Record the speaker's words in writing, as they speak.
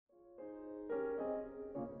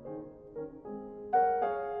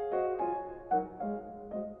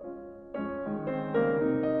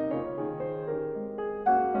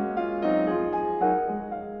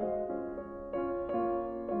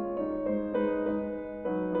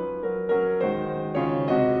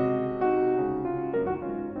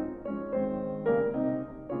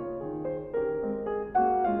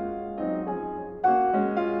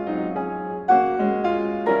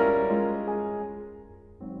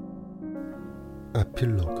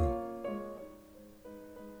에필로그.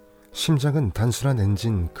 심장은 단순한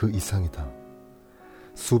엔진 그 이상이다.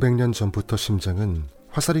 수백 년 전부터 심장은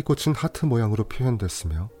화살이 꽂힌 하트 모양으로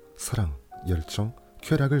표현됐으며 사랑, 열정,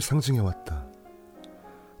 쾌락을 상징해왔다.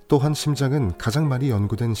 또한 심장은 가장 많이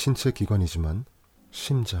연구된 신체 기관이지만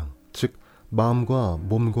심장, 즉 마음과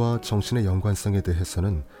몸과 정신의 연관성에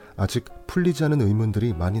대해서는 아직 풀리지 않은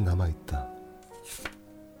의문들이 많이 남아있다.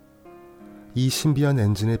 이 신비한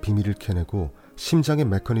엔진의 비밀을 캐내고 심장의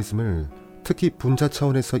메커니즘을 특히 분자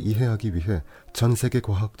차원에서 이해하기 위해 전 세계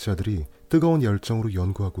과학자들이 뜨거운 열정으로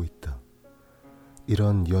연구하고 있다.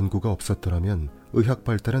 이런 연구가 없었더라면 의학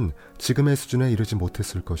발달은 지금의 수준에 이르지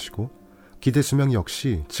못했을 것이고 기대 수명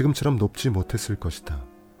역시 지금처럼 높지 못했을 것이다.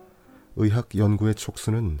 의학 연구의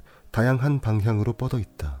촉수는 다양한 방향으로 뻗어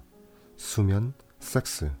있다. 수면,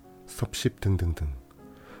 섹스, 섭식 등등등.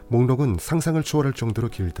 목록은 상상을 초월할 정도로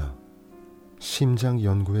길다. 심장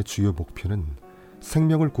연구의 주요 목표는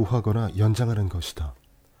생명을 구하거나 연장하는 것이다.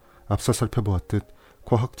 앞서 살펴보았듯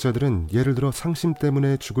과학자들은 예를 들어 상심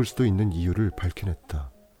때문에 죽을 수도 있는 이유를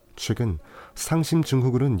밝혀냈다. 최근 상심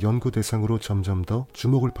증후군은 연구 대상으로 점점 더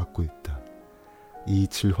주목을 받고 있다. 이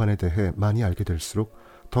질환에 대해 많이 알게 될수록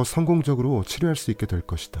더 성공적으로 치료할 수 있게 될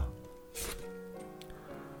것이다.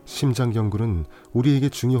 심장 연구는 우리에게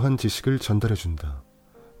중요한 지식을 전달해준다.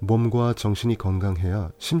 몸과 정신이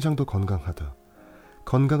건강해야 심장도 건강하다.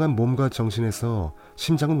 건강한 몸과 정신에서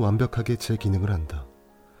심장은 완벽하게 제 기능을 한다.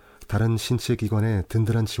 다른 신체 기관에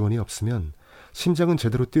든든한 지원이 없으면 심장은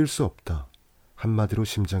제대로 뛸 수 없다. 한마디로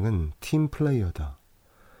심장은 팀 플레이어다.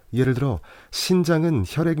 예를 들어 신장은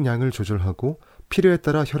혈액량을 조절하고 필요에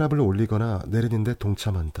따라 혈압을 올리거나 내리는 데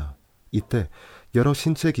동참한다. 이때 여러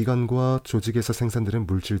신체 기관과 조직에서 생산되는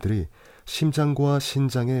물질들이 심장과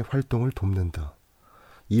신장의 활동을 돕는다.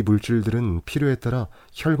 이 물질들은 필요에 따라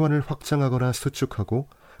혈관을 확장하거나 수축하고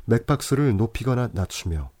맥박수를 높이거나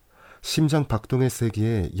낮추며 심장박동의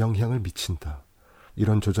세기에 영향을 미친다.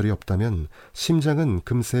 이런 조절이 없다면 심장은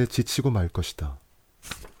금세 지치고 말 것이다.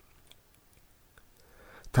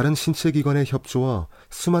 다른 신체 기관의 협조와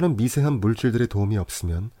수많은 미세한 물질들의 도움이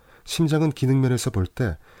없으면 심장은 기능면에서 볼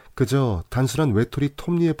때 그저 단순한 외톨이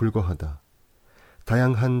톱니에 불과하다.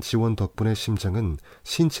 다양한 지원 덕분에 심장은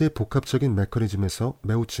신체의 복합적인 메커니즘에서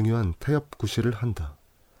매우 중요한 타협 구실을 한다.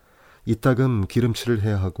 이따금 기름칠을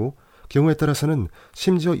해야 하고 경우에 따라서는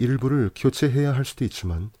심지어 일부를 교체해야 할 수도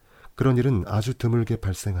있지만 그런 일은 아주 드물게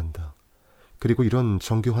발생한다. 그리고 이런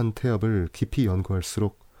정교한 타협을 깊이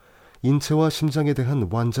연구할수록 인체와 심장에 대한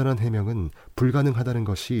완전한 해명은 불가능하다는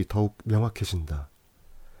것이 더욱 명확해진다.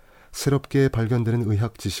 새롭게 발견되는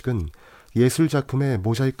의학 지식은 예술작품의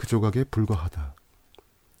모자이크 조각에 불과하다.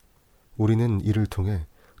 우리는 이를 통해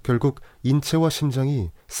결국 인체와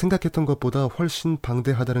심장이 생각했던 것보다 훨씬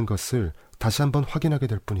방대하다는 것을 다시 한번 확인하게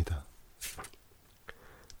될 뿐이다.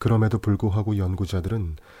 그럼에도 불구하고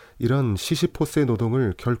연구자들은 이런 시시포스의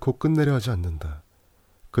노동을 결코 끝내려 하지 않는다.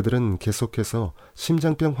 그들은 계속해서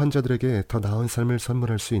심장병 환자들에게 더 나은 삶을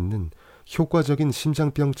선물할 수 있는 효과적인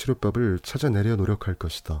심장병 치료법을 찾아내려 노력할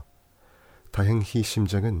것이다. 다행히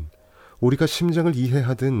심장은 우리가 심장을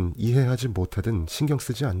이해하든 이해하지 못하든 신경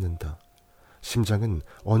쓰지 않는다. 심장은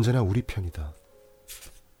언제나 우리 편이다.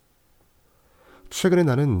 최근에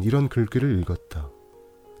나는 이런 글귀를 읽었다.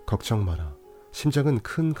 걱정 마라. 심장은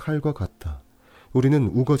큰 칼과 같다. 우리는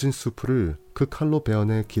우거진 수풀을 그 칼로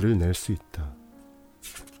베어내 길을 낼 수 있다.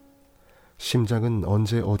 심장은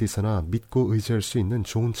언제 어디서나 믿고 의지할 수 있는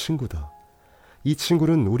좋은 친구다. 이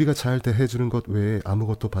친구는 우리가 잘 대해주는 것 외에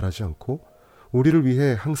아무것도 바라지 않고 우리를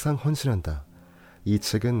위해 항상 헌신한다. 이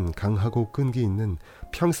책은 강하고 끈기 있는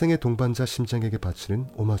평생의 동반자 심장에게 바치는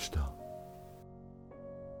오마주다.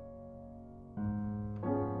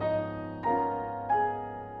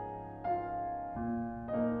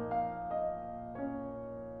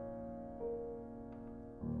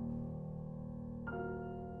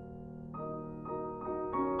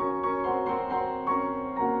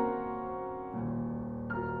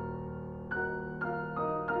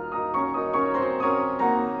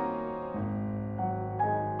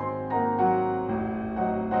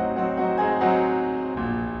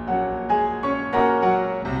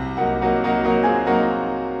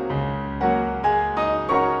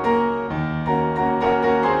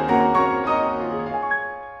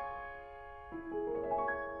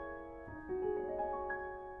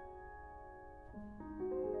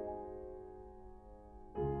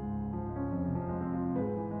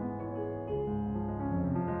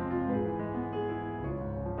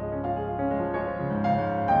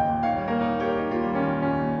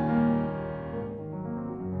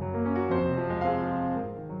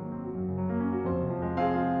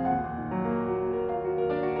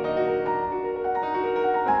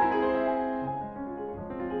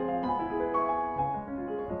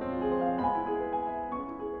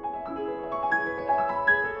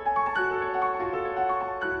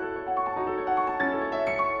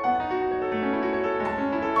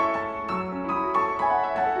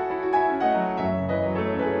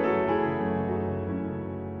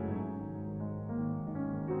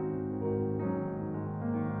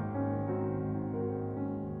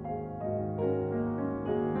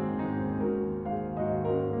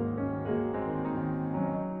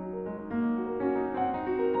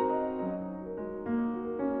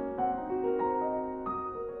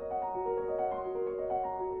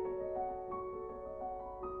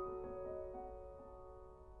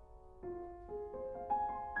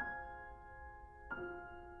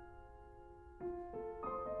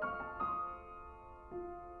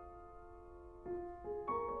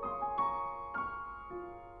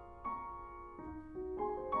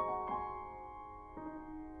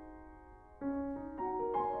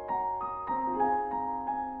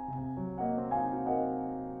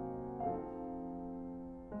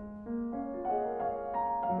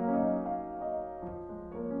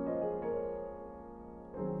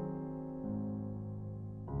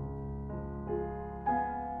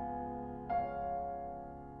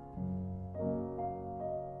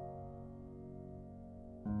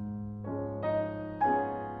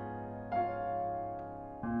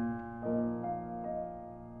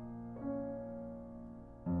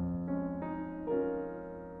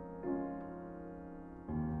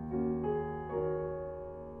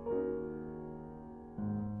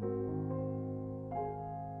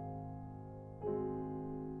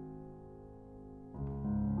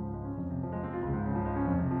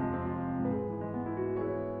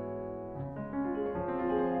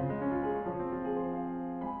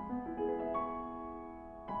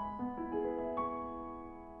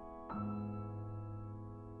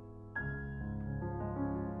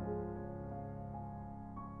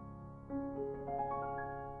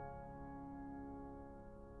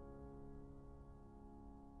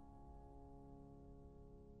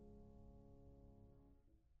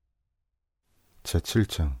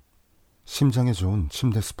 제7장 심장에 좋은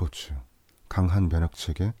침대 스포츠, 강한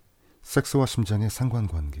면역체계, 섹스와 심장의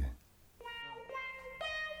상관관계.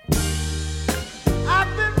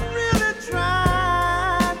 I've been really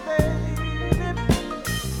trying, baby,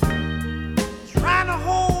 trying to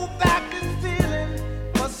hold back this feeling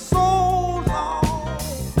for so long.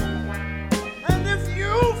 And if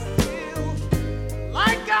you feel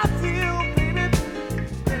like I feel, baby,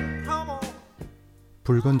 then come on.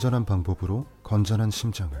 불건전한 방법으로 건전한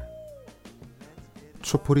심장을.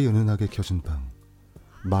 촛불이 은은하게 켜진 방.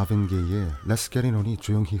 마빈 게이의 Let's Get It On이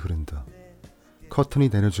조용히 흐른다. 커튼이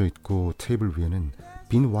내려져 있고 테이블 위에는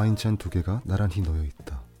빈 와인잔 2개가 나란히 놓여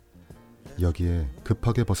있다. 여기에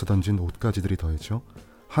급하게 벗어던진 옷가지들이 더해져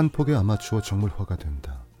한 폭의 아마추어 정물화가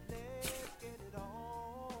된다.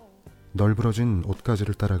 널브러진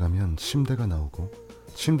옷가지를 따라가면 침대가 나오고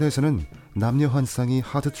침대에서는 남녀 한 쌍이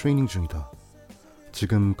하드 트레이닝 중이다.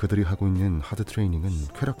 지금 그들이 하고 있는 하드 트레이닝은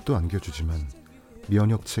쾌락도 안겨주지만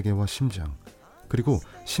면역체계와 심장, 그리고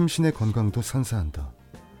심신의 건강도 선사한다.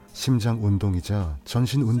 심장 운동이자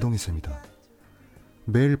전신 운동이 셈이다.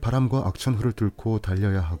 매일 바람과 악천후를 뚫고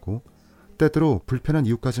달려야 하고 때때로 불편한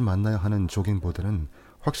이유까지 만나야 하는 조깅보다는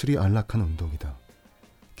확실히 안락한 운동이다.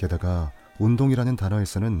 게다가 운동이라는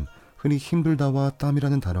단어에서는 흔히 힘들다와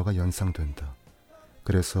땀이라는 단어가 연상된다.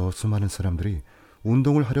 그래서 수많은 사람들이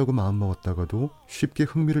운동을 하려고 마음먹었다가도 쉽게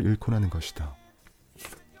흥미를 잃고 나는 것이다.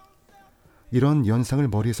 이런 연상을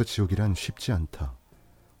머리에서 지우기란 쉽지 않다.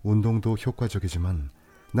 운동도 효과적이지만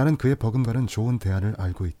나는 그에 버금가는 좋은 대안을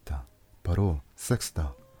알고 있다. 바로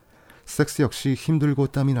섹스다. 섹스 역시 힘들고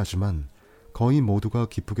땀이 나지만 거의 모두가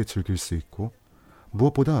기쁘게 즐길 수 있고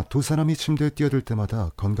무엇보다 두 사람이 침대에 뛰어들 때마다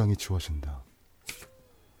건강이 좋아진다.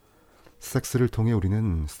 섹스를 통해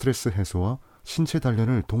우리는 스트레스 해소와 신체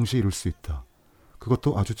단련을 동시에 이룰 수 있다.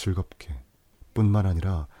 그것도 아주 즐겁게. 뿐만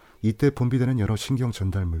아니라 이때 분비되는 여러 신경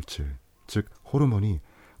전달 물질, 즉 호르몬이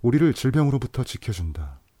우리를 질병으로부터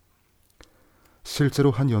지켜준다.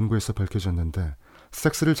 실제로 한 연구에서 밝혀졌는데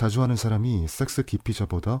섹스를 자주 하는 사람이 섹스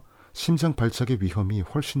기피자보다 심장 발작의 위험이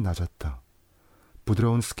훨씬 낮았다.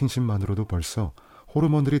 부드러운 스킨십만으로도 벌써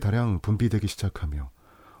호르몬들이 다량 분비되기 시작하며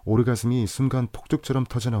오르가즘이 순간 폭죽처럼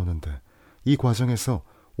터져나오는데 이 과정에서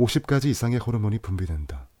 50가지 이상의 호르몬이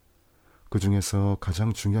분비된다. 그 중에서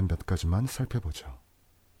가장 중요한 몇 가지만 살펴보죠.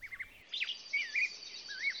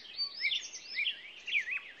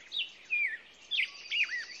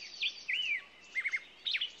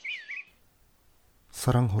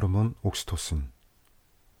 사랑 호르몬 옥시토신.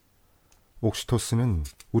 옥시토신은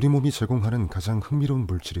우리 몸이 제공하는 가장 흥미로운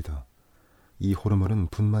물질이다. 이 호르몬은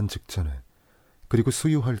분만 직전에 그리고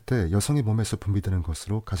수유할 때 여성의 몸에서 분비되는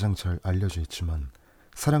것으로 가장 잘 알려져 있지만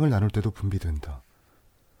사랑을 나눌 때도 분비된다.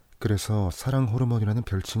 그래서 사랑 호르몬이라는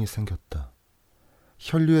별칭이 생겼다.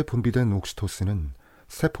 혈류에 분비된 옥시토신은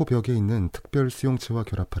세포벽에 있는 특별 수용체와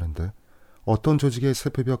결합하는데 어떤 조직의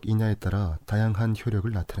세포벽이냐에 따라 다양한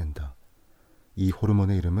효력을 나타낸다. 이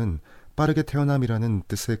호르몬의 이름은 빠르게 태어남이라는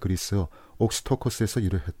뜻의 그리스어 옥시토코스에서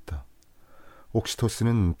유래했다.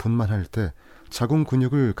 옥시토신은 분만할 때 자궁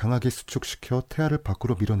근육을 강하게 수축시켜 태아를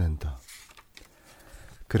밖으로 밀어낸다.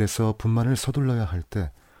 그래서 분만을 서둘러야 할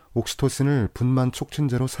때 옥시토신을 분만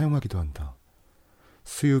촉진제로 사용하기도 한다.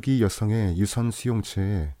 수유기 여성의 유선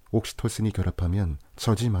수용체에 옥시토신이 결합하면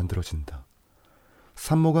젖이 만들어진다.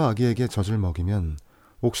 산모가 아기에게 젖을 먹이면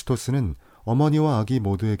옥시토신은 어머니와 아기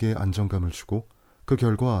모두에게 안정감을 주고 그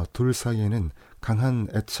결과 둘 사이에는 강한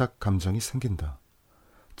애착 감정이 생긴다.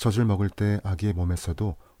 젖을 먹을 때 아기의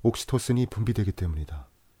몸에서도 옥시토신이 분비되기 때문이다.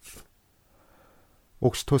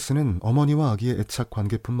 옥시토신은 어머니와 아기의 애착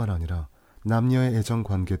관계뿐만 아니라 남녀의 애정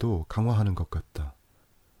관계도 강화하는 것 같다.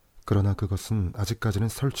 그러나 그것은 아직까지는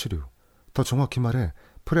설치류, 더 정확히 말해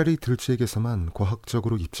프레리 들쥐에게서만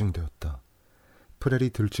과학적으로 입증되었다. 프레리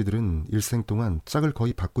들쥐들은 일생 동안 짝을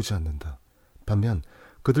거의 바꾸지 않는다. 반면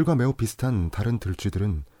그들과 매우 비슷한 다른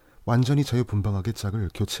들쥐들은 완전히 자유분방하게 짝을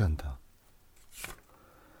교체한다.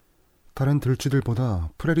 다른 들쥐들보다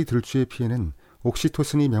프레리 들쥐의 피에는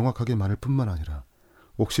옥시토신이 명확하게 많을 뿐만 아니라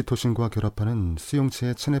옥시토신과 결합하는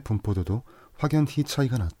수용체의 체내 분포도도 확연히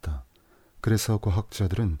차이가 났다. 그래서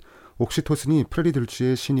과학자들은 옥시토신이 프레리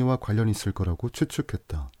들쥐의 신의와 관련이 있을 거라고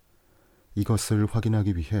추측했다. 이것을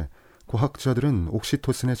확인하기 위해 과학자들은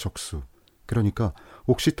옥시토신의 적수, 그러니까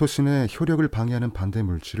옥시토신의 효력을 방해하는 반대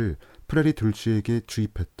물질을 프레리 들쥐에게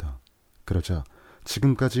주입했다. 그러자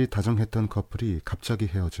지금까지 다정했던 커플이 갑자기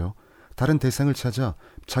헤어져 다른 대상을 찾아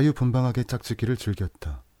자유분방하게 짝짓기를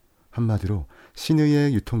즐겼다. 한마디로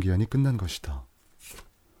신의의 유통기한이 끝난 것이다.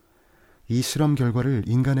 이 실험 결과를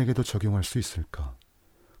인간에게도 적용할 수 있을까?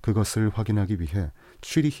 그것을 확인하기 위해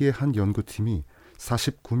취리히의 한 연구팀이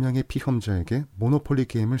 49명의 피험자에게 모노폴리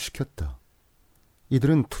게임을 시켰다.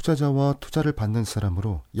 이들은 투자자와 투자를 받는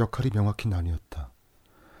사람으로 역할이 명확히 나뉘었다.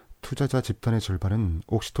 투자자 집단의 절반은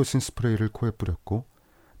옥시토신 스프레이를 코에 뿌렸고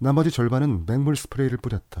나머지 절반은 맹물 스프레이를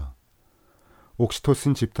뿌렸다.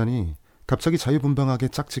 옥시토신 집단이 갑자기 자유분방하게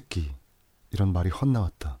짝짓기, 이런 말이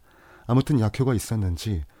헛나왔다. 아무튼 약효가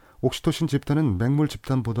있었는지 옥시토신 집단은 맹물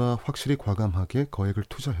집단보다 확실히 과감하게 거액을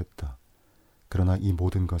투자했다. 그러나 이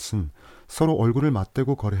모든 것은 서로 얼굴을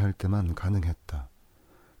맞대고 거래할 때만 가능했다.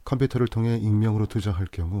 컴퓨터를 통해 익명으로 투자할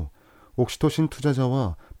경우 옥시토신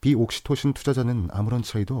투자자와 비옥시토신 투자자는 아무런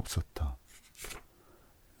차이도 없었다.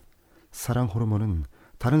 사랑 호르몬은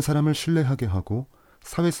다른 사람을 신뢰하게 하고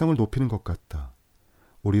사회성을 높이는 것 같다.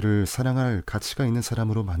 우리를 사랑할 가치가 있는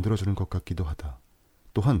사람으로 만들어주는 것 같기도 하다.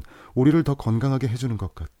 또한 우리를 더 건강하게 해주는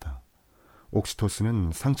것 같다.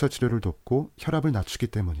 옥시토신은 상처 치료를 돕고 혈압을 낮추기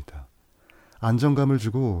때문이다. 안정감을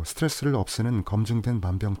주고 스트레스를 없애는 검증된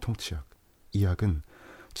만병통치약. 이 약은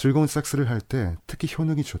즐거운 섹스를 할 때 특히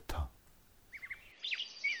효능이 좋다.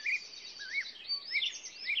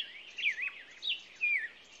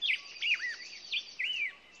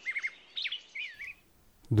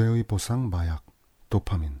 뇌의 보상 마약,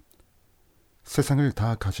 도파민. 세상을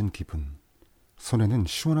다 가진 기분. 손에는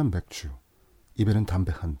시원한 맥주, 입에는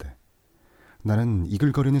담배 한 대. 나는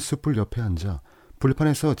이글거리는 숯불 옆에 앉아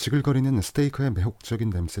불판에서 지글거리는 스테이크의 매혹적인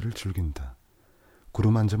냄새를 즐긴다.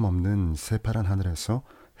 구름 한 점 없는 새파란 하늘에서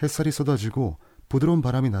햇살이 쏟아지고 부드러운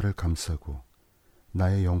바람이 나를 감싸고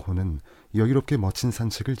나의 영혼은 여유롭게 멋진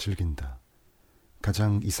산책을 즐긴다.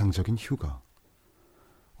 가장 이상적인 휴가.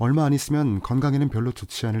 얼마 안 있으면 건강에는 별로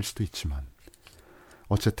좋지 않을 수도 있지만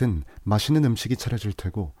어쨌든 맛있는 음식이 차려질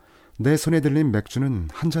테고 내 손에 들린 맥주는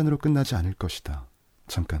한 잔으로 끝나지 않을 것이다.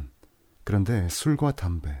 잠깐. 그런데 술과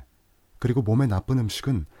담배 그리고 몸에 나쁜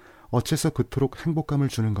음식은 어째서 그토록 행복감을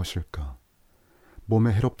주는 것일까?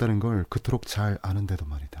 몸에 해롭다는 걸 그토록 잘 아는데도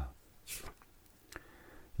말이다.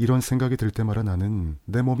 이런 생각이 들 때마다 나는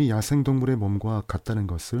내 몸이 야생동물의 몸과 같다는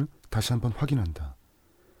것을 다시 한번 확인한다.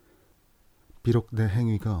 비록 내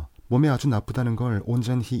행위가 몸에 아주 나쁘다는 걸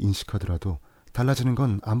온전히 인식하더라도 달라지는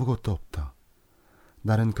건 아무것도 없다.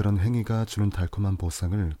 나는 그런 행위가 주는 달콤한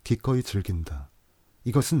보상을 기꺼이 즐긴다.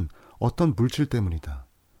 이것은 어떤 물질 때문이다.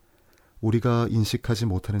 우리가 인식하지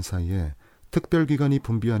못하는 사이에 특별기관이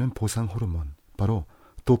분비하는 보상 호르몬, 바로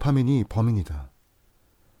도파민이 범인이다.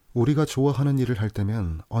 우리가 좋아하는 일을 할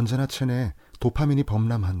때면 언제나 체내에 도파민이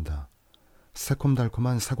범람한다.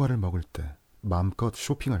 새콤달콤한 사과를 먹을 때, 마음껏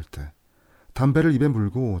쇼핑할 때, 담배를 입에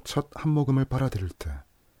물고 첫 한 모금을 빨아들일 때,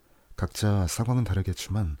 각자 상황은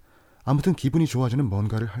다르겠지만 아무튼 기분이 좋아지는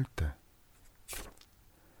뭔가를 할 때.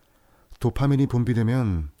 도파민이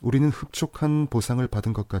분비되면 우리는 흡족한 보상을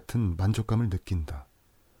받은 것 같은 만족감을 느낀다.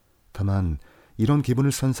 다만 이런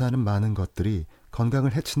기분을 선사하는 많은 것들이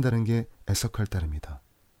건강을 해친다는 게 애석할 따름이다.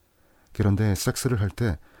 그런데 섹스를 할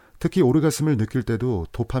때, 특히 오르가슴을 느낄 때도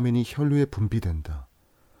도파민이 혈류에 분비된다.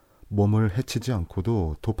 몸을 해치지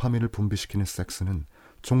않고도 도파민을 분비시키는 섹스는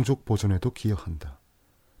종족 보존에도 기여한다.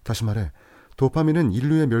 다시 말해 도파민은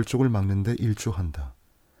인류의 멸종을 막는 데 일조한다.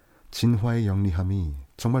 진화의 영리함이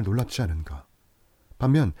정말 놀랍지 않은가?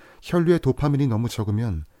 반면 혈류에 도파민이 너무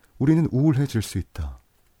적으면 우리는 우울해질 수 있다.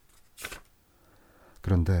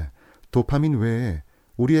 그런데 도파민 외에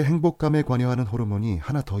우리의 행복감에 관여하는 호르몬이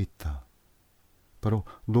하나 더 있다. 바로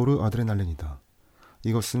노르아드레날린이다.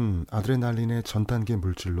 이것은 아드레날린의 전 단계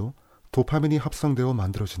물질로 도파민이 합성되어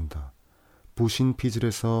만들어진다. 부신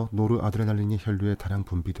피질에서 노르아드레날린이 혈류에 다량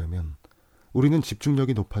분비되면 우리는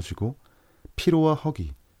집중력이 높아지고 피로와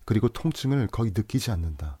허기 그리고 통증을 거의 느끼지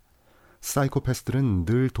않는다. 사이코패스들은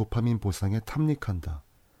늘 도파민 보상에 탐닉한다.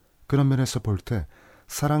 그런 면에서 볼 때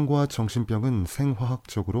사랑과 정신병은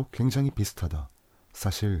생화학적으로 굉장히 비슷하다.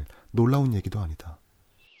 사실 놀라운 얘기도 아니다.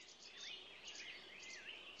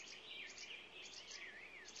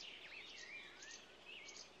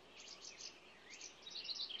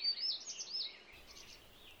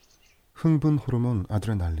 흥분 호르몬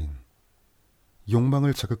아드레날린.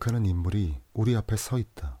 욕망을 자극하는 인물이 우리 앞에 서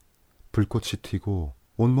있다. 불꽃이 튀고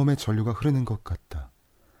온몸에 전류가 흐르는 것 같다.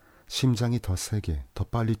 심장이 더 세게, 더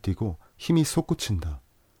빨리 뛰고 힘이 솟구친다.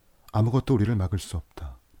 아무것도 우리를 막을 수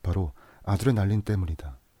없다. 바로 아드레날린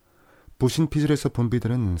때문이다. 부신 피질에서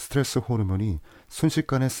분비되는 스트레스 호르몬이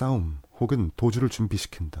순식간에 싸움 혹은 도주를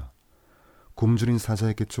준비시킨다. 굶주린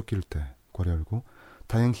사자에게 쫓길 때, 괄호 열고,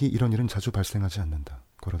 다행히 이런 일은 자주 발생하지 않는다.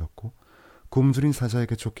 괄호 닫고, 굶주린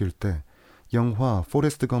사자에게 쫓길 때 영화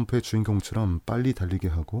포레스트 검프의 주인공처럼 빨리 달리게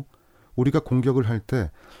하고 우리가 공격을 할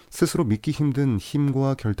때 스스로 믿기 힘든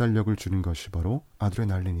힘과 결단력을 주는 것이 바로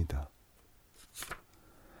아드레날린이다.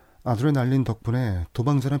 아드레날린 덕분에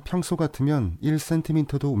도망자는 평소 같으면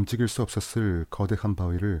 1cm도 움직일 수 없었을 거대한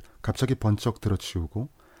바위를 갑자기 번쩍 들어치우고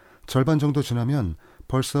절반 정도 지나면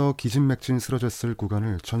벌써 기진맥진 쓰러졌을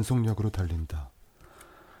구간을 전속력으로 달린다.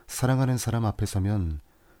 사랑하는 사람 앞에 서면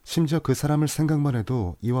심지어 그 사람을 생각만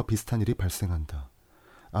해도 이와 비슷한 일이 발생한다.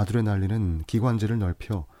 아드레날린은 기관지를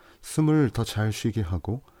넓혀 숨을 더 잘 쉬게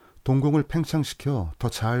하고 동공을 팽창시켜 더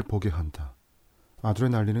잘 보게 한다.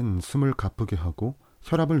 아드레날린은 숨을 가쁘게 하고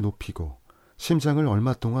혈압을 높이고 심장을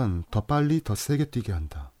얼마 동안 더 빨리 더 세게 뛰게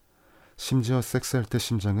한다. 심지어 섹스할 때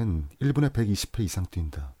심장은 1분에 120회 이상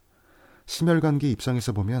뛴다. 심혈관계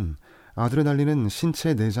입장에서 보면 아드레날린은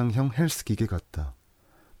신체 내장형 헬스 기계 같다.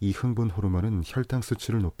 이 흥분 호르몬은 혈당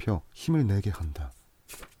수치를 높여 힘을 내게 한다.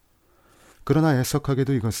 그러나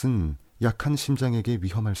애석하게도 이것은 약한 심장에게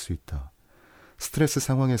위험할 수 있다. 스트레스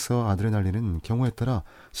상황에서 아드레날린은 경우에 따라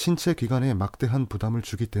신체 기관에 막대한 부담을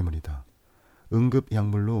주기 때문이다. 응급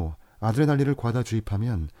약물로 아드레날린을 과다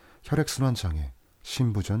주입하면 혈액순환 장애,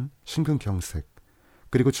 심부전, 심근경색,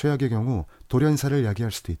 그리고 최악의 경우 돌연사를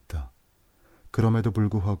야기할 수도 있다. 그럼에도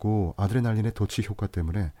불구하고 아드레날린의 도취 효과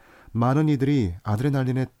때문에 많은 이들이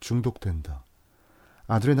아드레날린에 중독된다.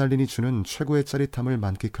 아드레날린이 주는 최고의 짜릿함을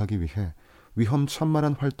만끽하기 위해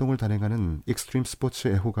위험천만한 활동을 단행하는 익스트림 스포츠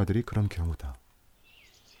애호가들이 그런 경우다.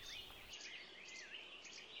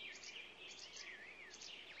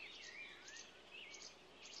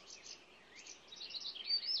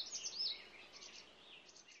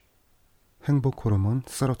 행복 호르몬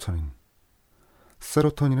세로토닌.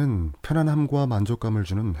 세로토닌은 편안함과 만족감을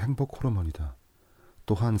주는 행복 호르몬이다.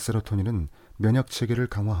 또한 세로토닌은 면역 체계를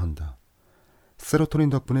강화한다. 세로토닌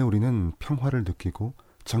덕분에 우리는 평화를 느끼고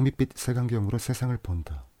장밋빛 색안경으로 세상을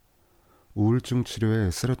본다. 우울증 치료에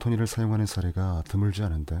세로토닌을 사용하는 사례가 드물지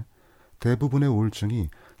않은데 대부분의 우울증이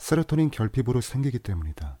세로토닌 결핍으로 생기기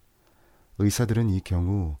때문이다. 의사들은 이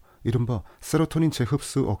경우 이른바 세로토닌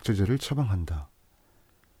재흡수 억제제를 처방한다.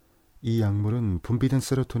 이 약물은 분비된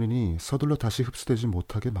세로토닌이 서둘러 다시 흡수되지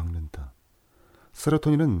못하게 막는다.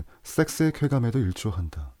 세로토닌은 섹스의 쾌감에도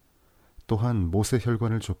일조한다. 또한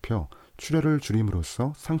모세혈관을 좁혀 출혈을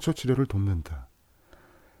줄임으로써 상처 치료를 돕는다.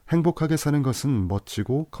 행복하게 사는 것은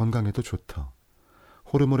멋지고 건강에도 좋다.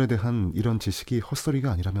 호르몬에 대한 이런 지식이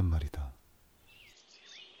헛소리가 아니라면 말이다.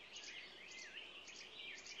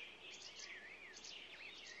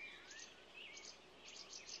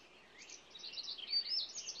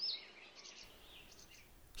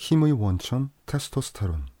 힘의 원천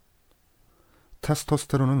테스토스테론.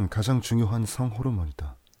 테스토스테론은 가장 중요한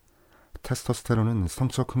성호르몬이다. 테스토스테론은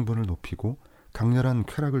성적 흥분을 높이고 강렬한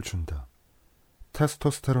쾌락을 준다.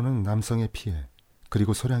 테스토스테론은 남성의 피에,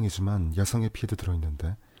 그리고 소량이지만 여성의 피에도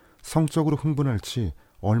들어있는데 성적으로 흥분할지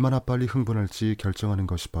얼마나 빨리 흥분할지 결정하는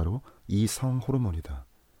것이 바로 이 성호르몬이다.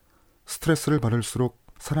 스트레스를 받을수록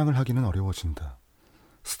사랑을 하기는 어려워진다.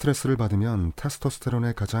 스트레스를 받으면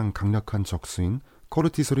테스토스테론의 가장 강력한 적수인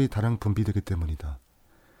코르티솔이 다량 분비되기 때문이다.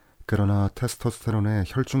 그러나 테스토스테론의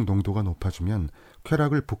혈중 농도가 높아지면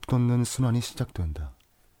쾌락을 북돋는 순환이 시작된다.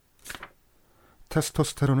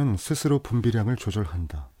 테스토스테론은 스스로 분비량을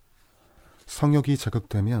조절한다. 성욕이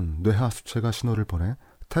자극되면 뇌하 수체가 신호를 보내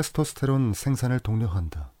테스토스테론 생산을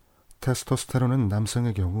독려한다. 테스토스테론은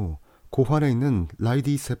남성의 경우 고환에 있는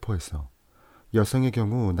라이디 세포에서, 여성의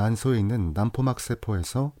경우 난소에 있는 난포막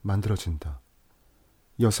세포에서 만들어진다.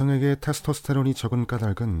 여성에게 테스토스테론이 적은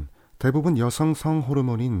까닭은 대부분 여성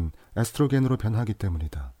성호르몬인 에스트로겐으로 변하기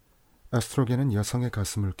때문이다. 에스트로겐은 여성의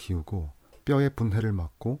가슴을 키우고 뼈의 분해를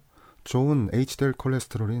막고 좋은 HDL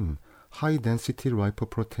콜레스테롤인 하이 덴시티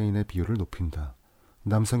라이포프로테인의 비율을 높인다.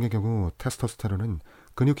 남성의 경우 테스토스테론은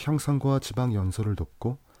근육 형성과 지방 연소를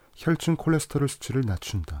돕고 혈중 콜레스테롤 수치를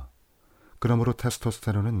낮춘다. 그러므로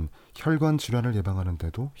테스토스테론은 혈관 질환을 예방하는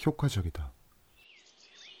데도 효과적이다.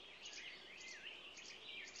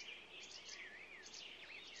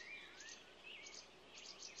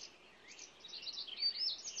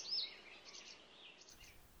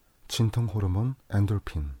 진통 호르몬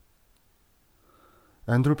엔돌핀.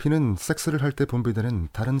 엔돌핀은 섹스를 할 때 분비되는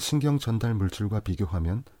다른 신경 전달 물질과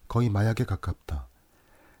비교하면 거의 마약에 가깝다.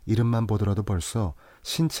 이름만 보더라도 벌써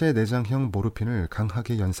신체 내장형 모르핀을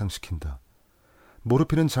강하게 연상시킨다.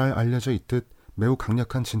 모르핀은 잘 알려져 있듯 매우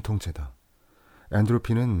강력한 진통제다.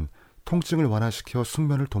 엔돌핀은 통증을 완화시켜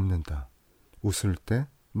숙면을 돕는다. 웃을 때,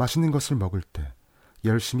 맛있는 것을 먹을 때,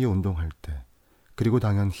 열심히 운동할 때, 그리고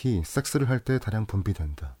당연히 섹스를 할 때 다량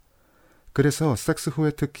분비된다. 그래서 섹스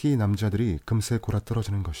후에 특히 남자들이 금세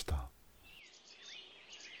골아떨어지는 것이다.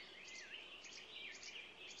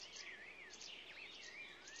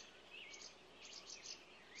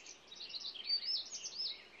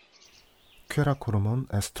 쾌락 호르몬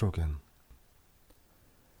에스트로겐.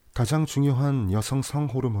 가장 중요한 여성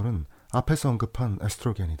성호르몬은 앞에서 언급한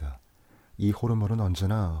에스트로겐이다. 이 호르몬은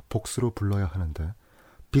언제나 복수로 불러야 하는데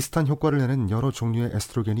비슷한 효과를 내는 여러 종류의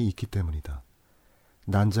에스트로겐이 있기 때문이다.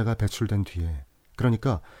 난자가 배출된 뒤에,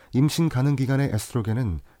 그러니까 임신 가능 기간의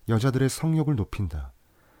에스트로겐은 여자들의 성욕을 높인다.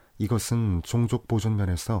 이것은 종족 보존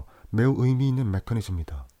면에서 매우 의미 있는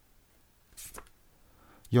메커니즘이다.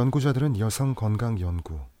 연구자들은 여성 건강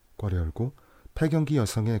연구, 괄호 열고, 폐경기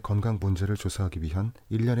여성의 건강 문제를 조사하기 위한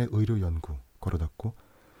일련의 의료 연구, 괄호 닫고,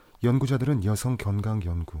 연구자들은 여성 건강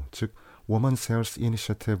연구, 즉 Women's Health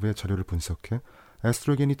Initiative의 자료를 분석해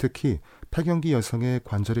에스트로겐이 특히 폐경기 여성의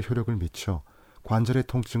관절에 효력을 미쳐 관절의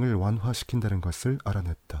통증을 완화시킨다는 것을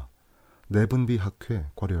알아냈다. 내분비 학회,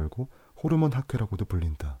 괄호 열고, 호르몬 학회라고도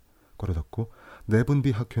불린다. 괄호 닫고,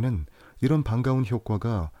 내분비 학회는 이런 반가운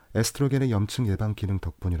효과가 에스트로겐의 염증 예방 기능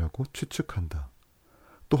덕분이라고 추측한다.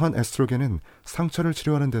 또한 에스트로겐은 상처를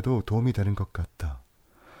치료하는 데도 도움이 되는 것 같다.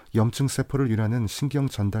 염증 세포를 유인하는 신경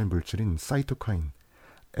전달 물질인 사이토카인,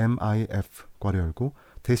 MIF, 괄호 열고,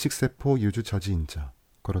 대식세포 유주 저지인자,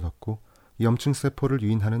 괄호 닫고, 염증 세포를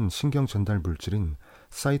유인하는 신경 전달 물질인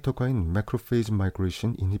사이토카인 매크로페이지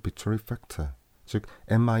마이그레이션 이니비토리 팩터, 즉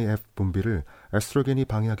MIF 분비를 에스트로겐이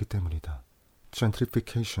방해하기 때문이다.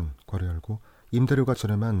 젠트리피케이션, 괄호 열고, 임대료가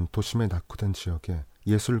저렴한 도심의 낙후된 지역에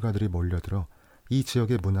예술가들이 몰려들어 이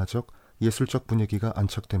지역의 문화적, 예술적 분위기가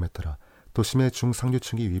안착됨에 따라 도심의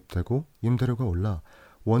중상류층이 유입되고 임대료가 올라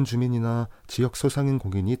원주민이나 지역 소상인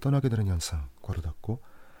공인이 떠나게 되는 현상, 괄호 닫고,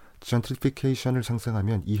 젠트리피케이션을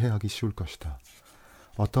상상하면 이해하기 쉬울 것이다.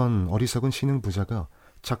 어떤 어리석은 신흥 부자가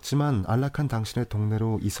작지만 안락한 당신의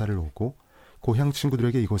동네로 이사를 오고 고향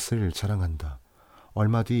친구들에게 이곳을 자랑한다.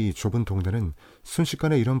 얼마 뒤 좁은 동네는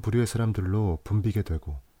순식간에 이런 부류의 사람들로 붐비게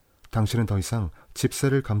되고 당신은 더 이상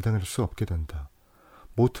집세를 감당할 수 없게 된다.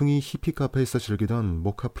 모퉁이 히피 카페에서 즐기던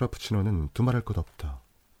모카 프라푸치노는 두말할 것 없다.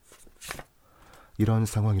 이런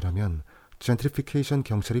상황이라면 젠트리피케이션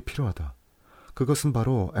경찰이 필요하다. 그것은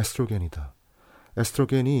바로 에스트로겐이다.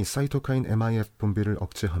 에스트로겐이 사이토카인 MIF 분비를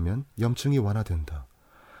억제하면 염증이 완화된다.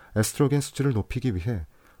 에스트로겐 수치를 높이기 위해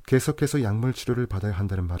계속해서 약물 치료를 받아야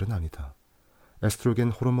한다는 말은 아니다.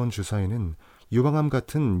 에스트로겐 호르몬 주사에는 유방암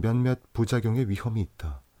같은 몇몇 부작용의 위험이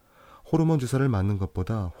있다. 호르몬 주사를 맞는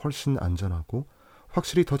것보다 훨씬 안전하고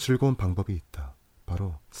확실히 더 즐거운 방법이 있다.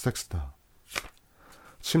 바로 섹스다.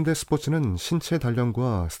 침대 스포츠는 신체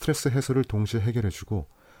단련과 스트레스 해소를 동시에 해결해주고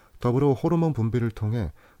더불어 호르몬 분비를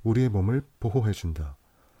통해 우리의 몸을 보호해준다.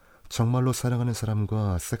 정말로 사랑하는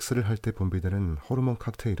사람과 섹스를 할 때 분비되는 호르몬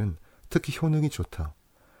칵테일은 특히 효능이 좋다.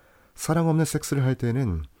 사랑 없는 섹스를 할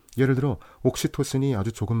때는 예를 들어 옥시토신이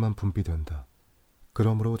아주 조금만 분비된다.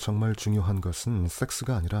 그러므로 정말 중요한 것은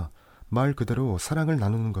섹스가 아니라 말 그대로 사랑을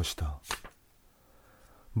나누는 것이다.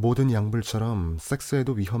 모든 약물처럼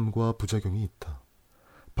섹스에도 위험과 부작용이 있다.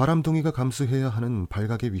 바람둥이가 감수해야 하는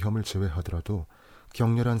발각의 위험을 제외하더라도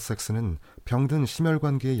격렬한 섹스는 병든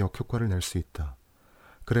심혈관계의 역효과를 낼 수 있다.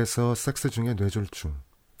 그래서 섹스 중에 뇌졸중,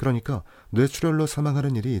 그러니까 뇌출혈로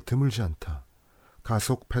사망하는 일이 드물지 않다.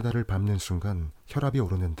 가속 페달을 밟는 순간 혈압이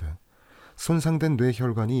오르는데 손상된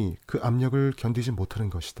뇌혈관이 그 압력을 견디지 못하는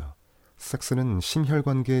것이다. 섹스는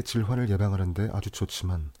심혈관계 질환을 예방하는 데 아주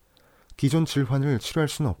좋지만 기존 질환을 치료할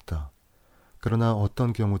수는 없다. 그러나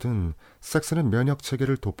어떤 경우든 섹스는 면역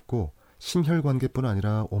체계를 돕고 심혈관계뿐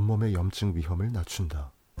아니라 온몸의 염증 위험을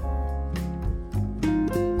낮춘다.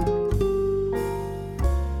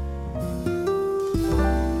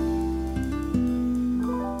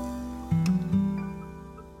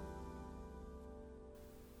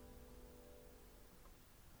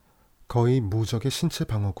 거의 무적의 신체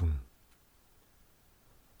방어군.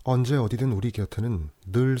 언제 어디든 우리 곁에는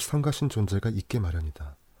늘 성가신 존재가 있게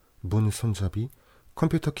마련이다. 문 손잡이,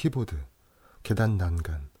 컴퓨터 키보드, 계단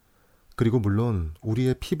난간, 그리고 물론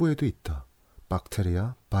우리의 피부에도 있다.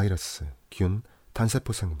 박테리아, 바이러스, 균,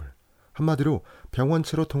 단세포 생물, 한마디로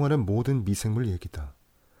병원체로 통하는 모든 미생물 얘기다.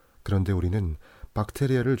 그런데 우리는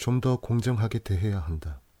박테리아를 좀 더 공정하게 대해야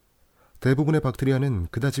한다. 대부분의 박테리아는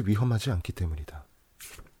그다지 위험하지 않기 때문이다.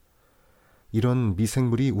 이런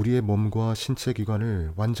미생물이 우리의 몸과 신체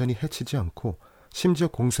기관을 완전히 해치지 않고 심지어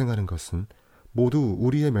공생하는 것은 모두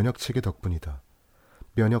우리의 면역체계 덕분이다.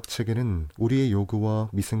 면역체계는 우리의 요구와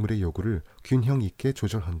미생물의 요구를 균형 있게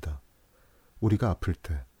조절한다. 우리가 아플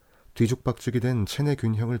때 뒤죽박죽이 된 체내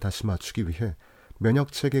균형을 다시 맞추기 위해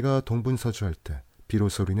면역체계가 동분서주할 때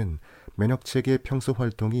비로소 우리는 면역체계의 평소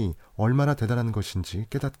활동이 얼마나 대단한 것인지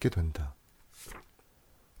깨닫게 된다.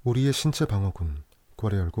 우리의 신체 방어군,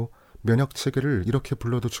 괄호 열고, 면역체계를 이렇게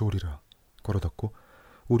불러도 좋으리라, 괄호 닫고,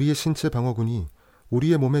 우리의 신체 방어군이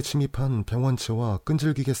우리의 몸에 침입한 병원체와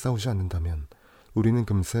끈질기게 싸우지 않는다면 우리는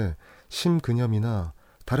금세 심근염이나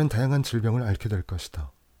다른 다양한 질병을 앓게 될 것이다.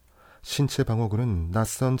 신체 방어군은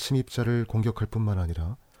낯선 침입자를 공격할 뿐만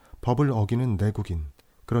아니라 법을 어기는 내국인,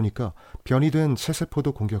 그러니까 변이된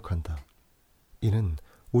체세포도 공격한다. 이는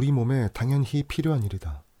우리 몸에 당연히 필요한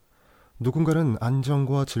일이다. 누군가는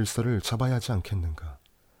안정과 질서를 잡아야 하지 않겠는가.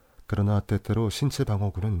 그러나 때때로 신체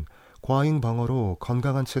방어군은 과잉 방어로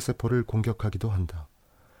건강한 체세포를 공격하기도 한다.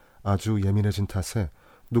 아주 예민해진 탓에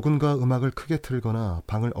누군가 음악을 크게 틀거나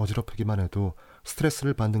방을 어지럽히기만 해도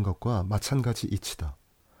스트레스를 받는 것과 마찬가지 이치다.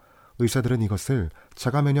 의사들은 이것을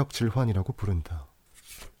자가면역 질환이라고 부른다.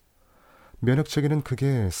 면역체계는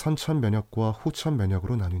크게 선천면역과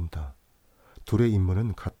후천면역으로 나뉜다. 둘의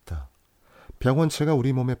임무는 같다. 병원체가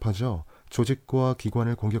우리 몸에 퍼져 조직과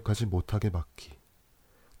기관을 공격하지 못하게 막기.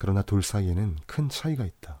 그러나 둘 사이에는 큰 차이가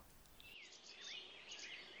있다.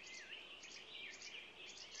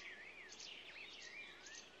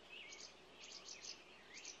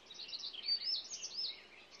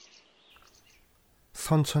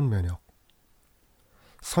 선천면역.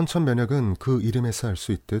 선천면역은 그 이름에서 알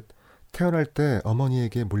수 있듯 태어날 때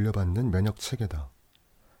어머니에게 물려받는 면역체계다.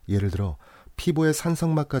 예를 들어 피부의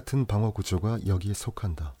산성막 같은 방어구조가 여기에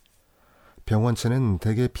속한다. 병원체는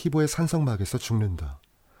대개 피부의 산성막에서 죽는다.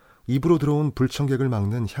 입으로 들어온 불청객을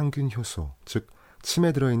막는 향균 효소, 즉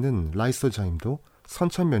침에 들어있는 라이소자임도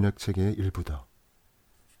선천면역체계의 일부다.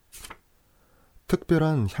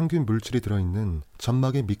 특별한 향균 물질이 들어있는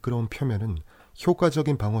점막의 미끄러운 표면은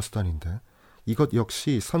효과적인 방어수단인데 이것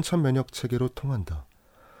역시 선천면역체계로 통한다.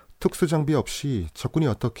 특수장비 없이 적군이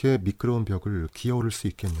어떻게 미끄러운 벽을 기어오를 수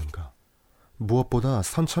있겠는가. 무엇보다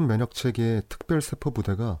선천면역체계의 특별세포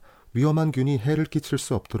부대가 위험한 균이 해를 끼칠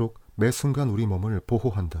수 없도록 매 순간 우리 몸을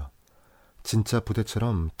보호한다. 진짜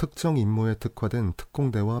부대처럼 특정 임무에 특화된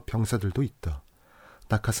특공대와 병사들도 있다.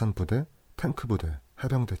 낙하산 부대, 탱크 부대,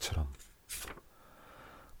 해병대처럼.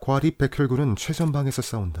 과립 백혈구는 최전방에서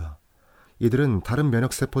싸운다. 이들은 다른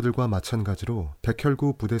면역세포들과 마찬가지로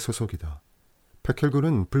백혈구 부대 소속이다.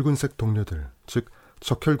 백혈구는 붉은색 동료들, 즉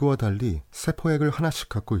적혈구와 달리 세포액을 하나씩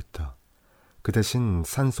갖고 있다. 그 대신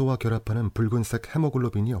산소와 결합하는 붉은색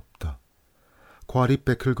헤모글로빈이 없다. 과립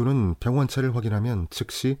백혈구는 병원체를 확인하면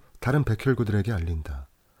즉시 다른 백혈구들에게 알린다.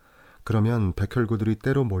 그러면 백혈구들이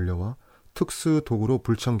때로 몰려와 특수 도구로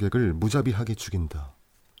불청객을 무자비하게 죽인다.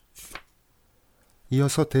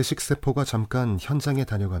 이어서 대식세포가 잠깐 현장에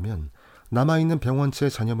다녀가면 남아있는 병원체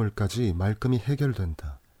잔여물까지 말끔히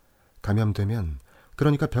해결된다. 감염되면,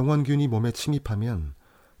 그러니까 병원균이 몸에 침입하면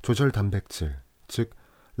조절 단백질, 즉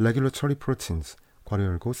regulatory proteins, 괄호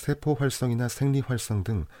열고 세포 활성이나 생리 활성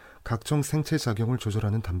등 각종 생체 작용을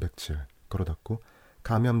조절하는 단백질, 괄호 닫고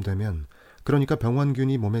감염되면, 그러니까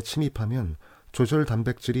병원균이 몸에 침입하면 조절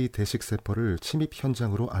단백질이 대식세포를 침입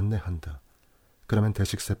현장으로 안내한다. 그러면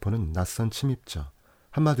대식세포는 낯선 침입자,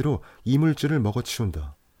 한마디로 이물질을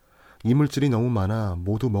먹어치운다. 이물질이 너무 많아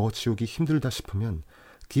모두 먹어치우기 힘들다 싶으면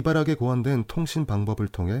기발하게 고안된 통신 방법을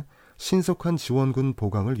통해 신속한 지원군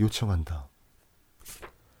보강을 요청한다.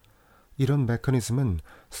 이런 메커니즘은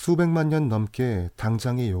수백만 년 넘게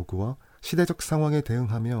당장의 요구와 시대적 상황에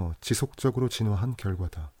대응하며 지속적으로 진화한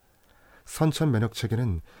결과다.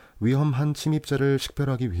 선천면역체계는 위험한 침입자를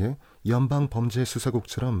식별하기 위해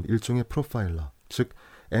연방범죄수사국처럼 일종의 프로파일러, 즉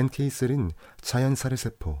NK셀인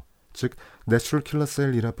자연살해세포, 즉 내추럴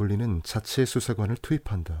킬러셀이라 불리는 자체 수사관을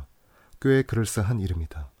투입한다. 꽤 그럴싸한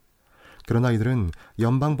이름이다. 그러나 이들은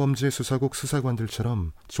연방범죄수사국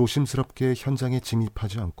수사관들처럼 조심스럽게 현장에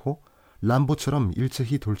진입하지 않고 람보처럼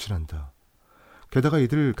일제히 돌진한다. 게다가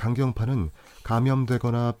이들 강경파는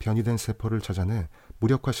감염되거나 변이된 세포를 찾아내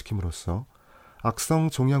무력화시킴으로써 악성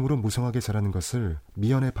종양으로 무성하게 자라는 것을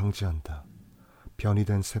미연에 방지한다.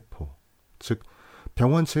 변이된 세포, 즉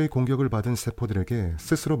병원체의 공격을 받은 세포들에게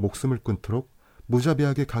스스로 목숨을 끊도록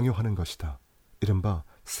무자비하게 강요하는 것이다. 이른바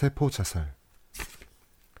세포 자살.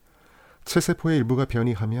 체세포의 일부가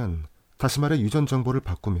변이하면, 다시 말해 유전 정보를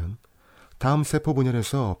바꾸면 다음 세포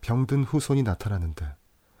분열에서 병든 후손이 나타나는데,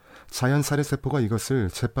 자연살해 세포가 이것을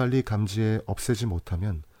재빨리 감지해 없애지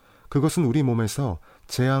못하면 그것은 우리 몸에서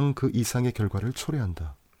재앙 그 이상의 결과를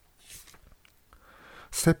초래한다.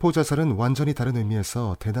 세포 자살은 완전히 다른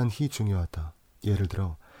의미에서 대단히 중요하다. 예를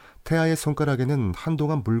들어 태아의 손가락에는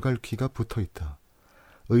한동안 물갈퀴가 붙어있다.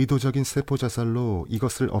 의도적인 세포 자살로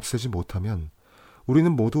이것을 없애지 못하면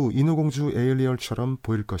우리는 모두 인어공주 에일리얼처럼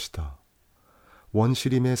보일 것이다.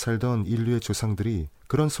 원시림에 살던 인류의 조상들이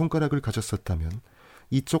그런 손가락을 가졌었다면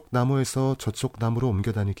이쪽 나무에서 저쪽 나무로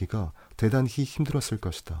옮겨 다니기가 대단히 힘들었을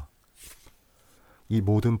것이다. 이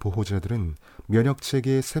모든 보호자들은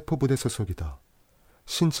면역체계의 세포부대 소속이다.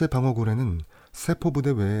 신체 방어군에는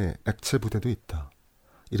세포부대 외에 액체부대도 있다.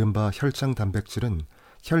 이른바 혈장 단백질은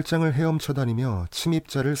혈장을 헤엄쳐 다니며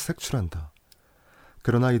침입자를 색출한다.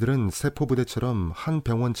 그러나 이들은 세포부대처럼 한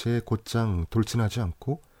병원체에 곧장 돌진하지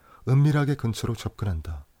않고 은밀하게 근처로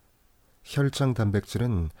접근한다. 혈장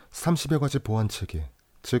단백질은 30여 가지 보안체계,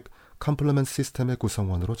 즉 컴플리먼트 시스템의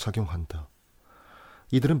구성원으로 작용한다.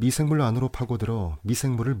 이들은 미생물 안으로 파고들어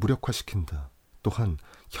미생물을 무력화시킨다. 또한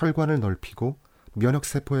혈관을 넓히고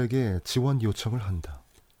면역세포에게 지원 요청을 한다.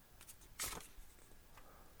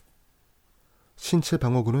 신체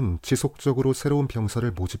방어구는 지속적으로 새로운 병사를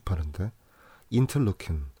모집하는데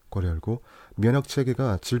인터루킨, 괄호 열고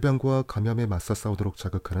면역체계가 질병과 감염에 맞서 싸우도록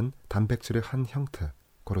자극하는 단백질의 한 형태,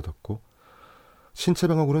 괄호 닫고 신체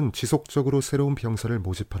방어구는 지속적으로 새로운 병사를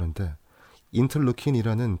모집하는데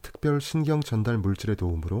인터루킨이라는 특별 신경 전달 물질의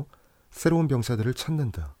도움으로 새로운 병사들을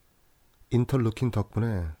찾는다. 인터루킨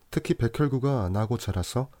덕분에 특히 백혈구가 나고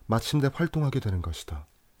자라서 마침내 활동하게 되는 것이다.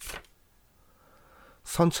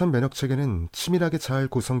 선천 면역체계는 치밀하게 잘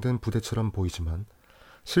구성된 부대처럼 보이지만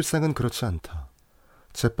실상은 그렇지 않다.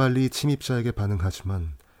 재빨리 침입자에게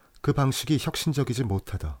반응하지만 그 방식이 혁신적이지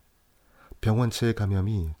못하다. 병원체의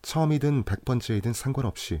감염이 처음이든 100번째이든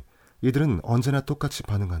상관없이 이들은 언제나 똑같이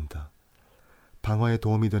반응한다. 방어에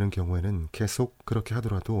도움이 되는 경우에는 계속 그렇게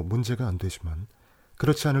하더라도 문제가 안 되지만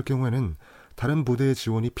그렇지 않을 경우에는 다른 부대의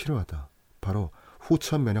지원이 필요하다. 바로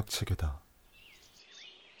후천 면역체계다.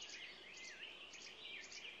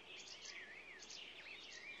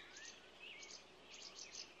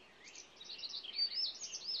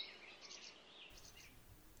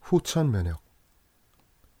 후천 면역.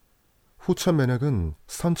 후천 면역은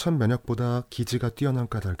선천 면역보다 기지가 뛰어난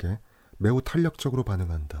까닭에 매우 탄력적으로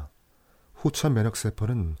반응한다. 후천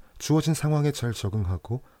면역세포는 주어진 상황에 잘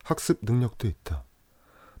적응하고 학습 능력도 있다.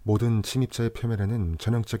 모든 침입자의 표면에는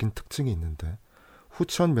전형적인 특징이 있는데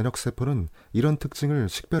후천 면역세포는 이런 특징을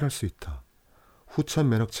식별할 수 있다. 후천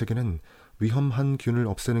면역체계는 위험한 균을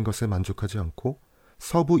없애는 것에 만족하지 않고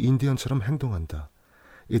서부 인디언처럼 행동한다.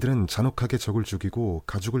 이들은 잔혹하게 적을 죽이고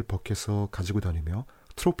가죽을 벗겨서 가지고 다니며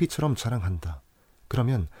트로피처럼 자랑한다.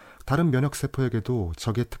 그러면 다른 면역세포에게도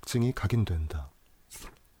적의 특징이 각인된다.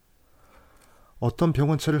 어떤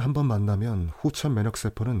병원체를 한번 만나면 후천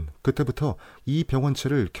면역세포는 그때부터 이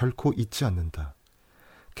병원체를 결코 잊지 않는다.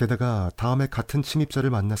 게다가 다음에 같은 침입자를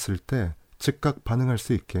만났을 때 즉각 반응할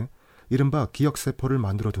수 있게 이른바 기억세포를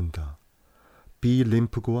만들어둔다. B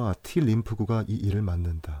림프구와 T 림프구가 이 일을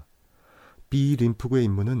맡는다. B 림프구의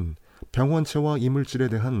임무는 병원체와 이물질에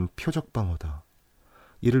대한 표적 방어다.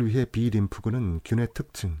 이를 위해 B 림프구는 균의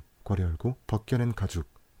특징, 괄호 열고 벗겨낸 가죽,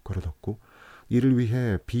 괄호 닫고 이를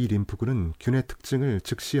위해 B 림프구는 균의 특징을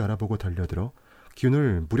즉시 알아보고 달려들어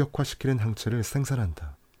균을 무력화시키는 항체를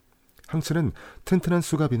생산한다. 항체는 튼튼한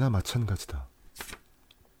수갑이나 마찬가지다.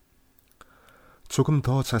 조금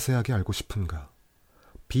더 자세하게 알고 싶은가?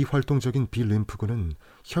 비활동적인 B 림프구는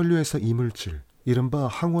혈류에서 이물질, 이른바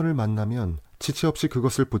항원을 만나면 지체 없이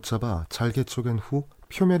그것을 붙잡아 잘게 쪼갠 후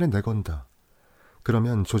표면에 내건다.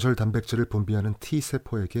 그러면 조절 단백질을 분비하는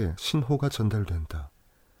T세포에게 신호가 전달된다.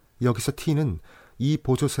 여기서 T는 이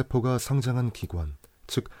보조세포가 성장한 기관,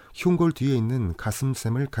 즉 흉골 뒤에 있는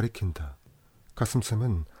가슴샘을 가리킨다.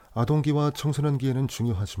 가슴샘은 아동기와 청소년기에는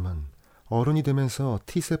중요하지만 어른이 되면서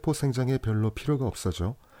T세포 생장에 별로 필요가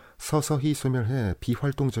없어져 서서히 소멸해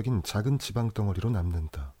비활동적인 작은 지방덩어리로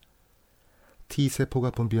남는다.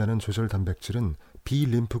 T세포가 분비하는 조절 단백질은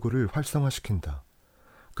B림프구를 활성화시킨다.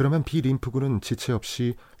 그러면 B림프구는 지체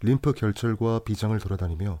없이 림프 결절과 비장을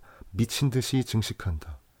돌아다니며 미친 듯이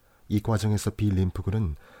증식한다. 이 과정에서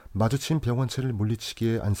B림프구는 마주친 병원체를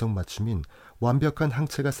물리치기에 안성맞춤인 완벽한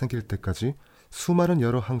항체가 생길 때까지 수많은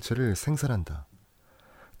여러 항체를 생산한다.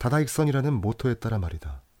 다다익선이라는 모토에 따라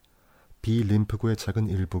말이다. B림프구의 작은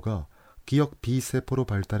일부가 기억 B세포로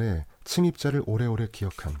발달해 침입자를 오래오래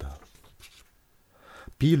기억한다.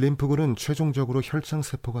 B림프구는 최종적으로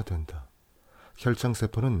혈장세포가 된다.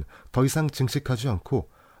 혈장세포는 더 이상 증식하지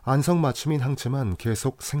않고 안성맞춤인 항체만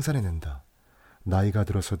계속 생산해낸다. 나이가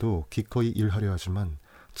들어서도 기꺼이 일하려 하지만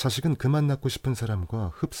자식은 그만 낳고 싶은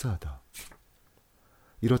사람과 흡사하다.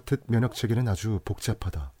 이렇듯 면역체계는 아주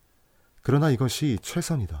복잡하다. 그러나 이것이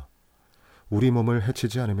최선이다. 우리 몸을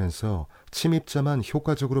해치지 않으면서 침입자만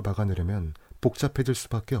효과적으로 막아내려면 복잡해질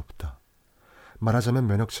수밖에 없다. 말하자면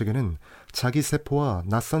면역체계는 자기 세포와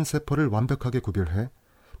낯선 세포를 완벽하게 구별해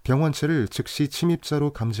병원체를 즉시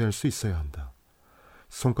침입자로 감지할 수 있어야 한다.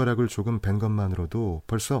 손가락을 조금 벤 것만으로도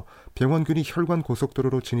벌써 병원균이 혈관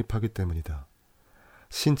고속도로로 진입하기 때문이다.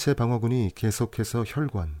 신체 방어군이 계속해서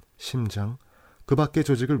혈관, 심장, 그 밖의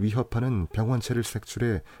조직을 위협하는 병원체를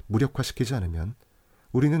색출해 무력화시키지 않으면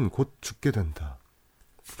우리는 곧 죽게 된다.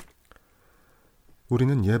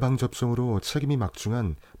 우리는 예방접종으로 책임이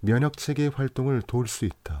막중한 면역체계의 활동을 도울 수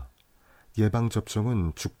있다.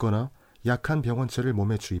 예방접종은 죽거나 약한 병원체를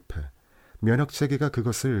몸에 주입해 면역체계가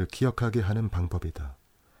그것을 기억하게 하는 방법이다.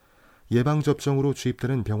 예방접종으로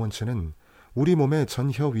주입되는 병원체는 우리 몸에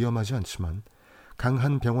전혀 위험하지 않지만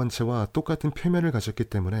강한 병원체와 똑같은 표면을 가졌기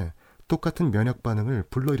때문에 똑같은 면역 반응을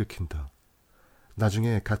불러일으킨다.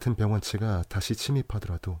 나중에 같은 병원체가 다시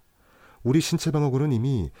침입하더라도 우리 신체 방어구는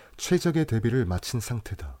이미 최적의 대비를 마친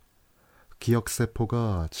상태다.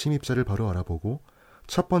 기억세포가 침입자를 바로 알아보고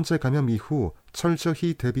첫 번째 감염 이후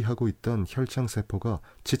철저히 대비하고 있던 혈장세포가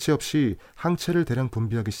지체 없이 항체를 대량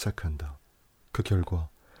분비하기 시작한다. 그 결과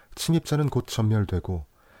침입자는 곧 전멸되고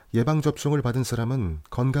예방접종을 받은 사람은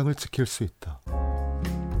건강을 지킬 수 있다.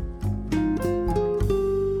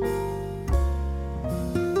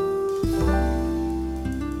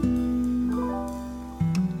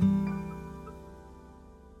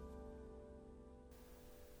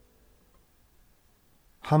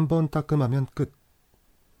 한 번 따끔하면 끝.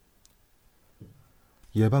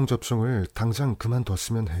 예방접종을 당장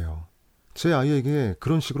그만뒀으면 해요. 제 아이에게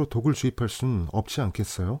그런 식으로 독을 주입할 순 없지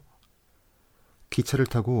않겠어요? 기차를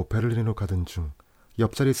타고 베를린으로 가던 중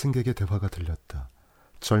옆자리 승객의 대화가 들렸다.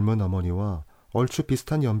 젊은 어머니와 얼추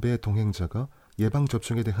비슷한 연배의 동행자가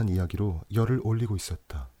예방접종에 대한 이야기로 열을 올리고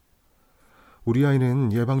있었다. 우리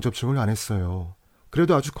아이는 예방접종을 안 했어요.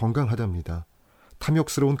 그래도 아주 건강하답니다.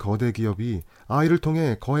 탐욕스러운 거대 기업이 아이를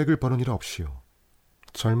통해 거액을 버는 일 없이요.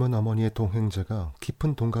 젊은 어머니의 동행자가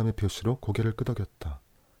깊은 동감의 표시로 고개를 끄덕였다.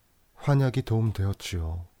 환약이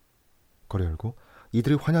도움되었지요. 거래 열고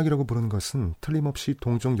이들이 환약이라고 부르는 것은 틀림없이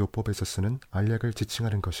동종요법에서 쓰는 알약을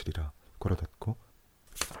지칭하는 것이리라. 고려 닫고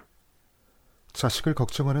자식을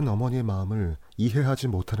걱정하는 어머니의 마음을 이해하지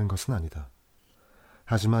못하는 것은 아니다.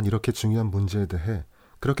 하지만 이렇게 중요한 문제에 대해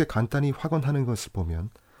그렇게 간단히 확언하는 것을 보면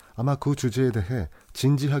아마 그 주제에 대해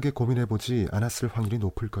진지하게 고민해보지 않았을 확률이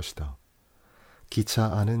높을 것이다.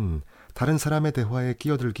 기차 안은 다른 사람의 대화에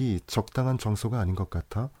끼어들기 적당한 정서가 아닌 것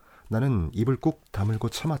같아 나는 입을 꾹 다물고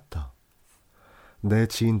참았다. 내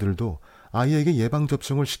지인들도 아이에게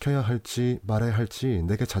예방접종을 시켜야 할지 말아야 할지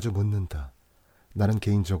내게 자주 묻는다. 나는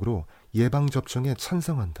개인적으로 예방접종에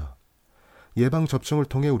찬성한다. 예방접종을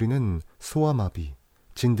통해 우리는 소아마비,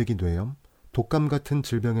 진드기 뇌염, 독감 같은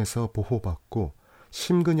질병에서 보호받고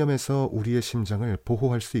심근염에서 우리의 심장을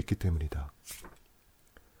보호할 수 있기 때문이다.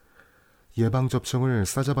 예방접종을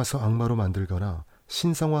싸잡아서 악마로 만들거나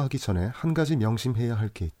신성화하기 전에 한 가지 명심해야 할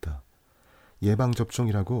게 있다.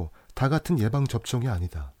 예방접종이라고 다 같은 예방접종이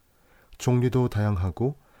아니다. 종류도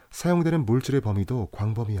다양하고 사용되는 물질의 범위도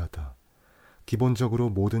광범위하다. 기본적으로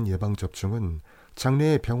모든 예방접종은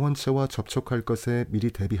장래의 병원체와 접촉할 것에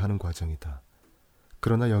미리 대비하는 과정이다.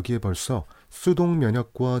 그러나 여기에 벌써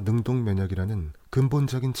수동면역과 능동면역이라는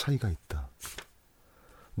근본적인 차이가 있다.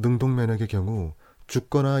 능동면역의 경우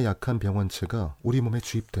죽거나 약한 병원체가 우리 몸에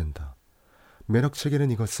주입된다.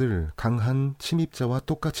 면역체계는 이것을 강한 침입자와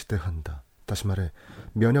똑같이 대한다. 다시 말해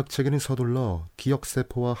면역체계는 서둘러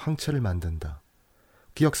기억세포와 항체를 만든다.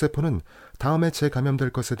 기억세포는 다음에 재감염될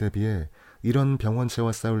것에 대비해 이런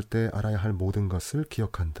병원체와 싸울 때 알아야 할 모든 것을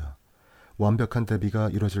기억한다. 완벽한 대비가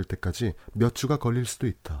이루어질 때까지 몇 주가 걸릴 수도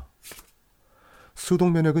있다.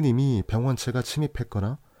 수동면역은 이미 병원체가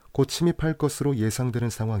침입했거나 곧 침입할 것으로 예상되는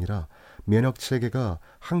상황이라 면역체계가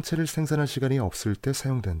항체를 생산할 시간이 없을 때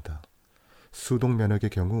사용된다. 수동면역의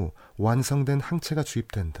경우 완성된 항체가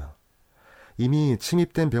주입된다. 이미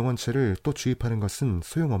침입된 병원체를 또 주입하는 것은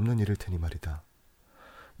소용없는 일일 테니 말이다.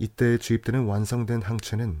 이때 주입되는 완성된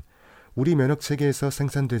항체는 우리 면역체계에서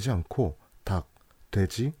생산되지 않고 닭,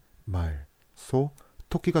 돼지, 말, 소,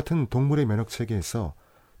 토끼 같은 동물의 면역체계에서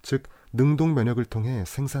즉 능동면역을 통해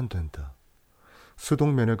생산된다.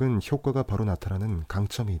 수동면역은 효과가 바로 나타나는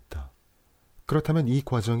강점이 있다. 그렇다면 이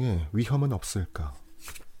과정에 위험은 없을까?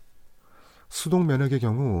 수동면역의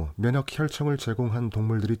경우 면역 혈청을 제공한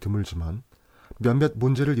동물들이 드물지만 몇몇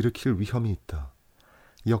문제를 일으킬 위험이 있다.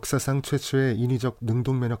 역사상 최초의 인위적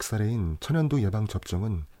능동면역 사례인 천연두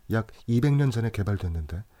예방접종은 약 200년 전에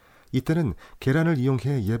개발됐는데 이때는 계란을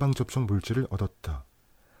이용해 예방접종 물질을 얻었다.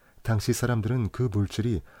 당시 사람들은 그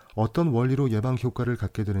물질이 어떤 원리로 예방 효과를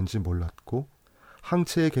갖게 되는지 몰랐고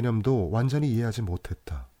항체의 개념도 완전히 이해하지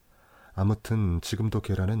못했다. 아무튼 지금도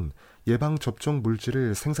계란은 예방접종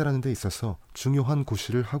물질을 생산하는 데 있어서 중요한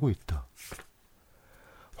구실을 하고 있다.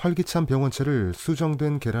 활기찬 병원체를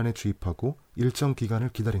수정된 계란에 주입하고 일정 기간을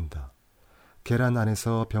기다린다. 계란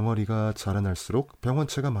안에서 병어리가 자라날수록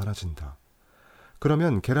병원체가 많아진다.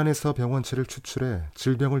 그러면 계란에서 병원체를 추출해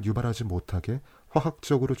질병을 유발하지 못하게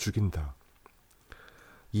화학적으로 죽인다.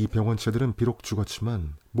 이 병원체들은 비록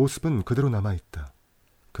죽었지만 모습은 그대로 남아있다.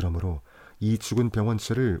 그러므로 이 죽은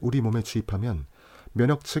병원체를 우리 몸에 주입하면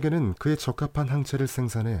면역체계는 그에 적합한 항체를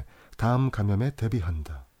생산해 다음 감염에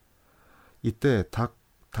대비한다. 이때 닭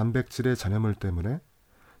단백질의 잔여물 때문에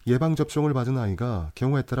예방접종을 받은 아이가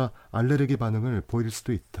경우에 따라 알레르기 반응을 보일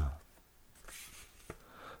수도 있다.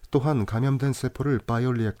 또한 감염된 세포를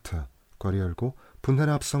바이오리액터, 괄호 열고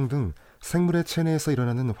분해나 합성 등 생물의 체내에서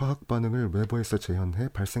일어나는 화학 반응을 외부에서 재현해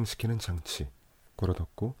발생시키는 장치, 괄호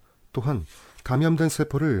닫고 또한 감염된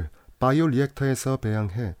세포를 바이오리액터에서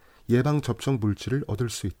배양해 예방접종 물질을 얻을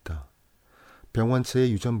수 있다.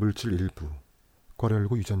 병원체의 유전 물질 일부, 괄호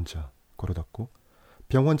열고 유전자, 괄호 닫고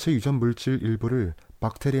병원체 유전 물질 일부를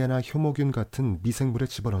박테리아나 효모균 같은 미생물에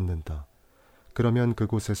집어넣는다. 그러면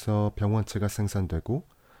그곳에서 병원체가 생산되고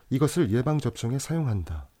이것을 예방접종에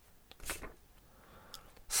사용한다.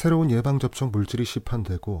 새로운 예방접종 물질이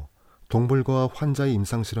시판되고 동물과 환자의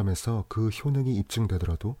임상실험에서 그 효능이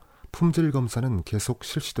입증되더라도 품질 검사는 계속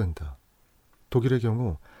실시된다. 독일의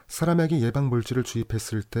경우 사람에게 예방물질을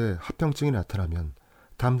주입했을 때 합병증이 나타나면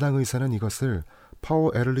담당 의사는 이것을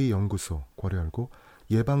파워-에를리 연구소, 괄호 열고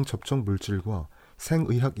예방접종 물질과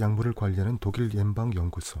생의학 약물을 관리하는 독일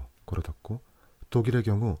연방연구소, 괄호 닫고 독일의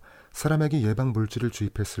경우 사람에게 예방물질을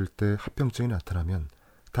주입했을 때 합병증이 나타나면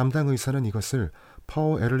담당 의사는 이것을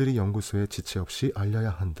파워-에를리 연구소에 지체 없이 알려야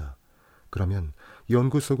한다. 그러면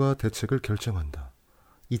연구소가 대책을 결정한다.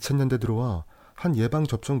 2000년대 들어와 한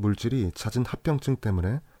예방접종 물질이 잦은 합병증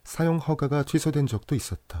때문에 사용 허가가 취소된 적도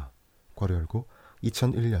있었다. 괄호 열고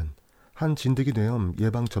 2001년 한 진드기 뇌염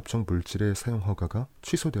예방접종 물질의 사용 허가가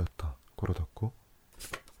취소되었다. 괄호 닫고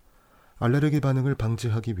알레르기 반응을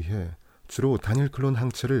방지하기 위해 주로 단일 클론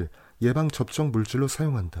항체를 예방접종 물질로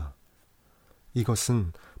사용한다.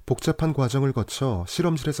 이것은 복잡한 과정을 거쳐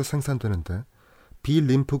실험실에서 생산되는데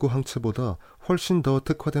비림프구 항체보다 훨씬 더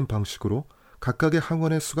특화된 방식으로 각각의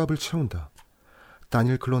항원의 수갑을 채운다.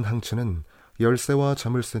 단일 클론 항체는 열쇠와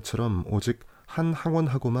자물쇠처럼 오직 한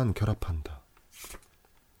항원하고만 결합한다.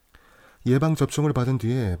 예방접종을 받은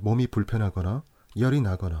뒤에 몸이 불편하거나 열이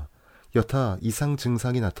나거나 여타 이상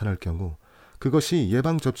증상이 나타날 경우 그것이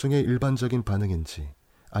예방접종의 일반적인 반응인지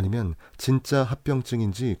아니면 진짜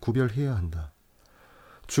합병증인지 구별해야 한다.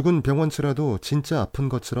 죽은 병원체라도 진짜 아픈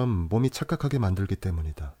것처럼 몸이 착각하게 만들기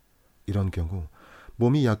때문이다. 이런 경우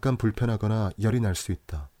몸이 약간 불편하거나 열이 날 수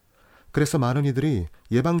있다. 그래서 많은 이들이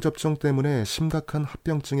예방접종 때문에 심각한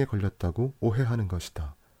합병증에 걸렸다고 오해하는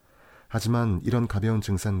것이다. 하지만 이런 가벼운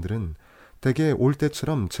증상들은 대개 올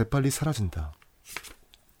때처럼 재빨리 사라진다.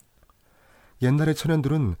 옛날의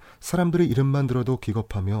천연들은 사람들의 이름만 들어도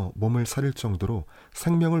기겁하며 몸을 사릴 정도로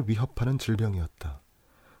생명을 위협하는 질병이었다.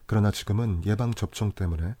 그러나 지금은 예방접종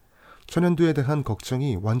때문에 천연두에 대한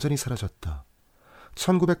걱정이 완전히 사라졌다.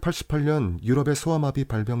 1988년 유럽의 소아마비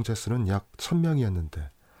발병자 수는 약 1000명이었는데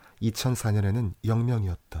 2004년에는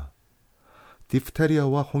 0명이었다.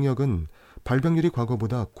 디프테리아와 홍역은 발병률이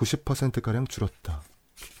과거보다 90%가량 줄었다.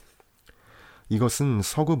 이것은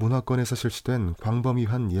서구 문화권에서 실시된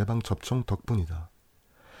광범위한 예방접종 덕분이다.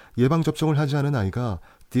 예방접종을 하지 않은 아이가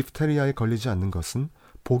디프테리아에 걸리지 않는 것은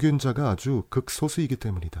복균자가 아주 극소수이기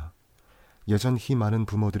때문이다. 여전히 많은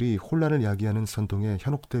부모들이 혼란을 야기하는 선동에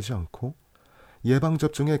현혹되지 않고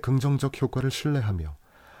예방접종의 긍정적 효과를 신뢰하며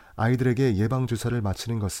아이들에게 예방주사를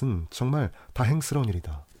맞히는 것은 정말 다행스러운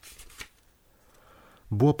일이다.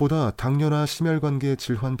 무엇보다 당뇨나 심혈관계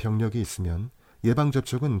질환 병력이 있으면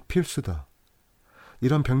예방접종은 필수다.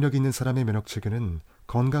 이런 병력이 있는 사람의 면역체계는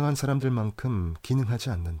건강한 사람들만큼 기능하지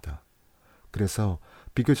않는다. 그래서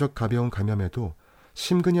비교적 가벼운 감염에도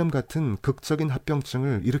심근염 같은 극적인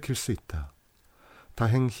합병증을 일으킬 수 있다.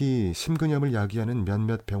 다행히 심근염을 야기하는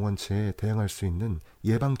몇몇 병원체에 대응할 수 있는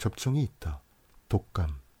예방접종이 있다. 독감,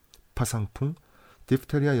 파상풍,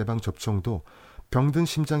 디프테리아 예방접종도 병든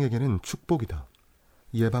심장에게는 축복이다.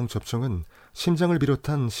 예방접종은 심장을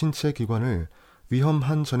비롯한 신체 기관을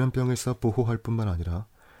위험한 전염병에서 보호할 뿐만 아니라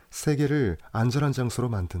세계를 안전한 장소로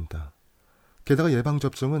만든다. 게다가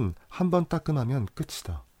예방접종은 한번 따끔하면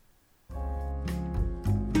끝이다.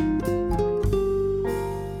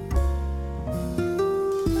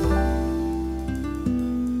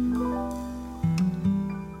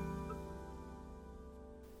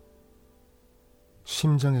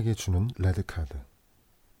 심장에게 주는 레드카드.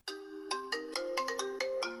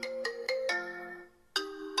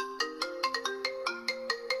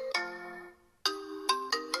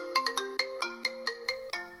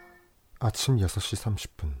 아침 6시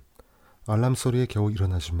 30분. 알람 소리에 겨우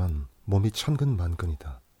일어나지만 몸이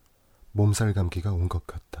천근만근이다. 몸살 감기가 온 것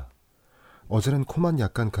같다. 어제는 코만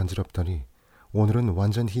약간 간지럽더니 오늘은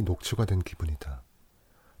완전히 녹초가 된 기분이다.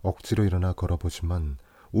 억지로 일어나 걸어보지만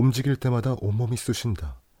움직일 때마다 온몸이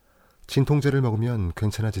쑤신다. 진통제를 먹으면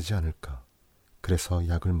괜찮아지지 않을까. 그래서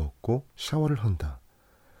약을 먹고 샤워를 한다.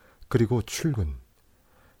 그리고 출근.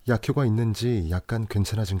 약효가 있는지 약간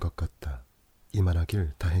괜찮아진 것 같다.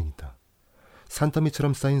 이만하길 다행이다.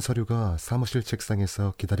 산더미처럼 쌓인 서류가 사무실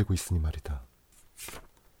책상에서 기다리고 있으니 말이다.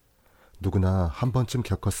 누구나 한 번쯤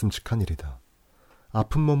겪었음직한 일이다.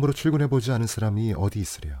 아픈 몸으로 출근해보지 않은 사람이 어디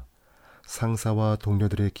있으랴. 상사와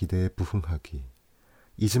동료들의 기대에 부응하기.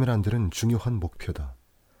 잊으면 안 되는 중요한 목표다.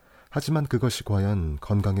 하지만 그것이 과연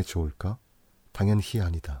건강에 좋을까? 당연히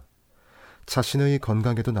아니다. 자신의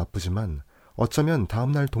건강에도 나쁘지만 어쩌면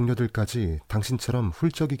다음날 동료들까지 당신처럼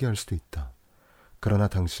훌쩍이게 할 수도 있다. 그러나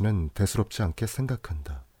당신은 대수롭지 않게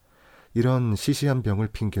생각한다. 이런 시시한 병을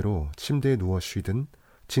핑계로 침대에 누워 쉬든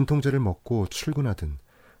진통제를 먹고 출근하든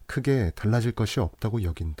크게 달라질 것이 없다고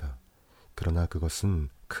여긴다. 그러나 그것은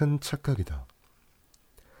큰 착각이다.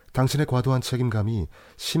 당신의 과도한 책임감이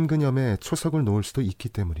심근염에 초석을 놓을 수도 있기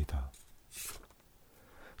때문이다.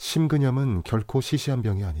 심근염은 결코 시시한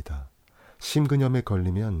병이 아니다. 심근염에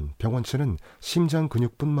걸리면 병원체는 심장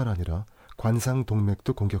근육뿐만 아니라 관상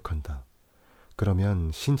동맥도 공격한다.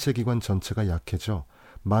 그러면 신체기관 전체가 약해져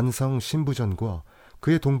만성 심부전과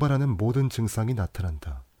그에 동반하는 모든 증상이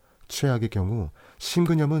나타난다. 최악의 경우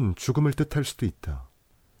심근염은 죽음을 뜻할 수도 있다.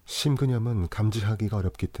 심근염은 감지하기가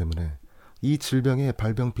어렵기 때문에 이 질병의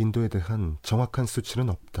발병 빈도에 대한 정확한 수치는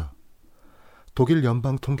없다. 독일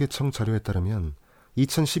연방통계청 자료에 따르면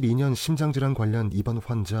 2012년 심장질환 관련 입원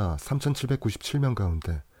환자 3,797명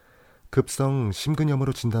가운데 급성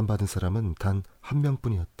심근염으로 진단받은 사람은 단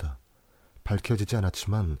 1명뿐이었다. 밝혀지지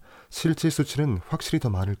않았지만 실제 수치는 확실히 더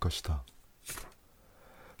많을 것이다.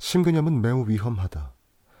 심근염은 매우 위험하다.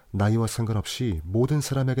 나이와 상관없이 모든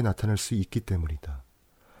사람에게 나타날 수 있기 때문이다.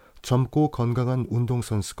 젊고 건강한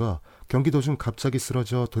운동선수가 경기 도중 갑자기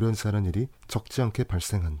쓰러져 돌연사하는 일이 적지 않게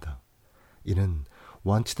발생한다. 이는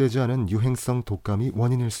완치되지 않은 유행성 독감이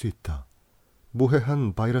원인일 수 있다.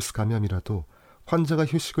 모해한 바이러스 감염이라도 환자가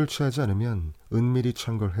휴식을 취하지 않으면 은밀히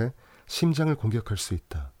창궐해 심장을 공격할 수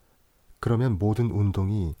있다. 그러면 모든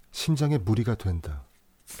운동이 심장에 무리가 된다.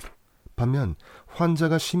 반면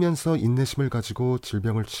환자가 쉬면서 인내심을 가지고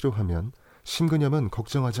질병을 치료하면 심근염은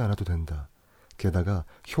걱정하지 않아도 된다. 게다가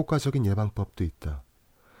효과적인 예방법도 있다.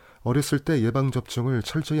 어렸을 때 예방접종을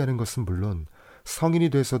철저히 하는 것은 물론 성인이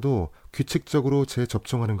돼서도 규칙적으로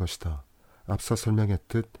재접종하는 것이다. 앞서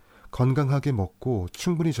설명했듯 건강하게 먹고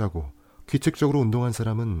충분히 자고 규칙적으로 운동한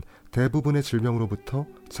사람은 대부분의 질병으로부터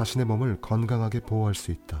자신의 몸을 건강하게 보호할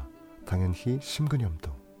수 있다. 당연히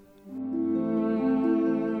심근염도.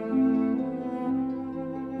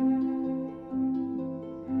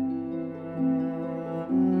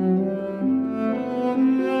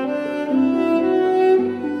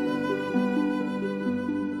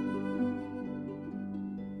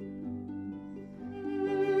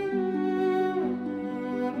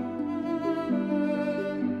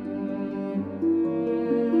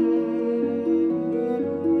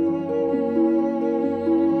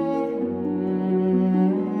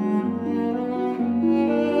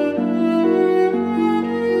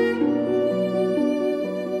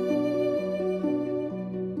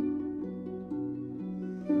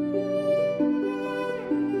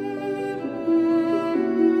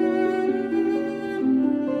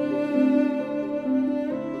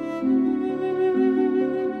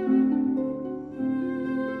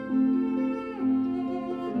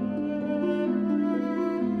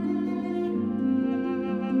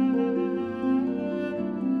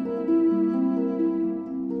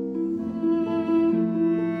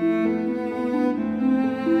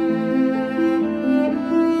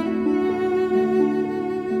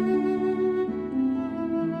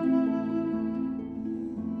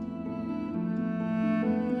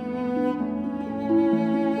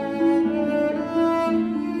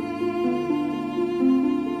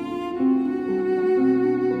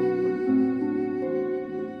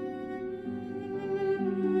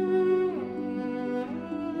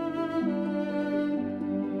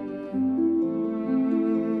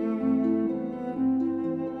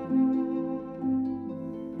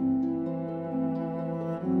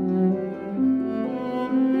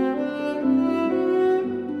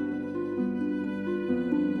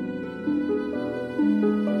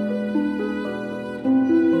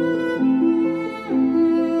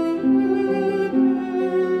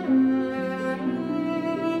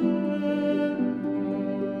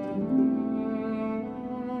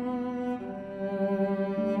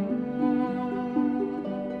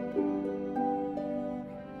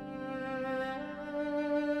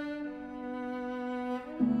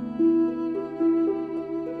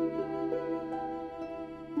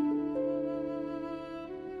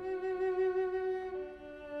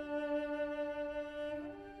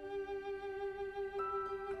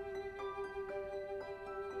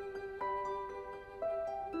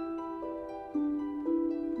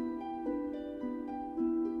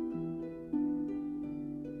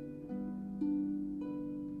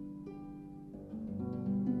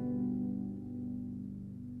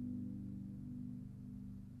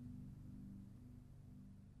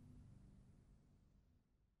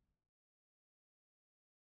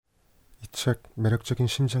 책 매력적인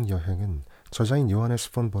심장 여행은 저자인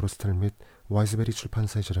요하네스 폰 보르스텔 및 와이즈베리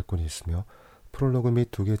출판사의 저작권이 있으며 프롤로그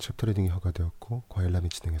및 2개의 챕터 리딩이 허가되었고 과일람이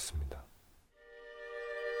진행했습니다.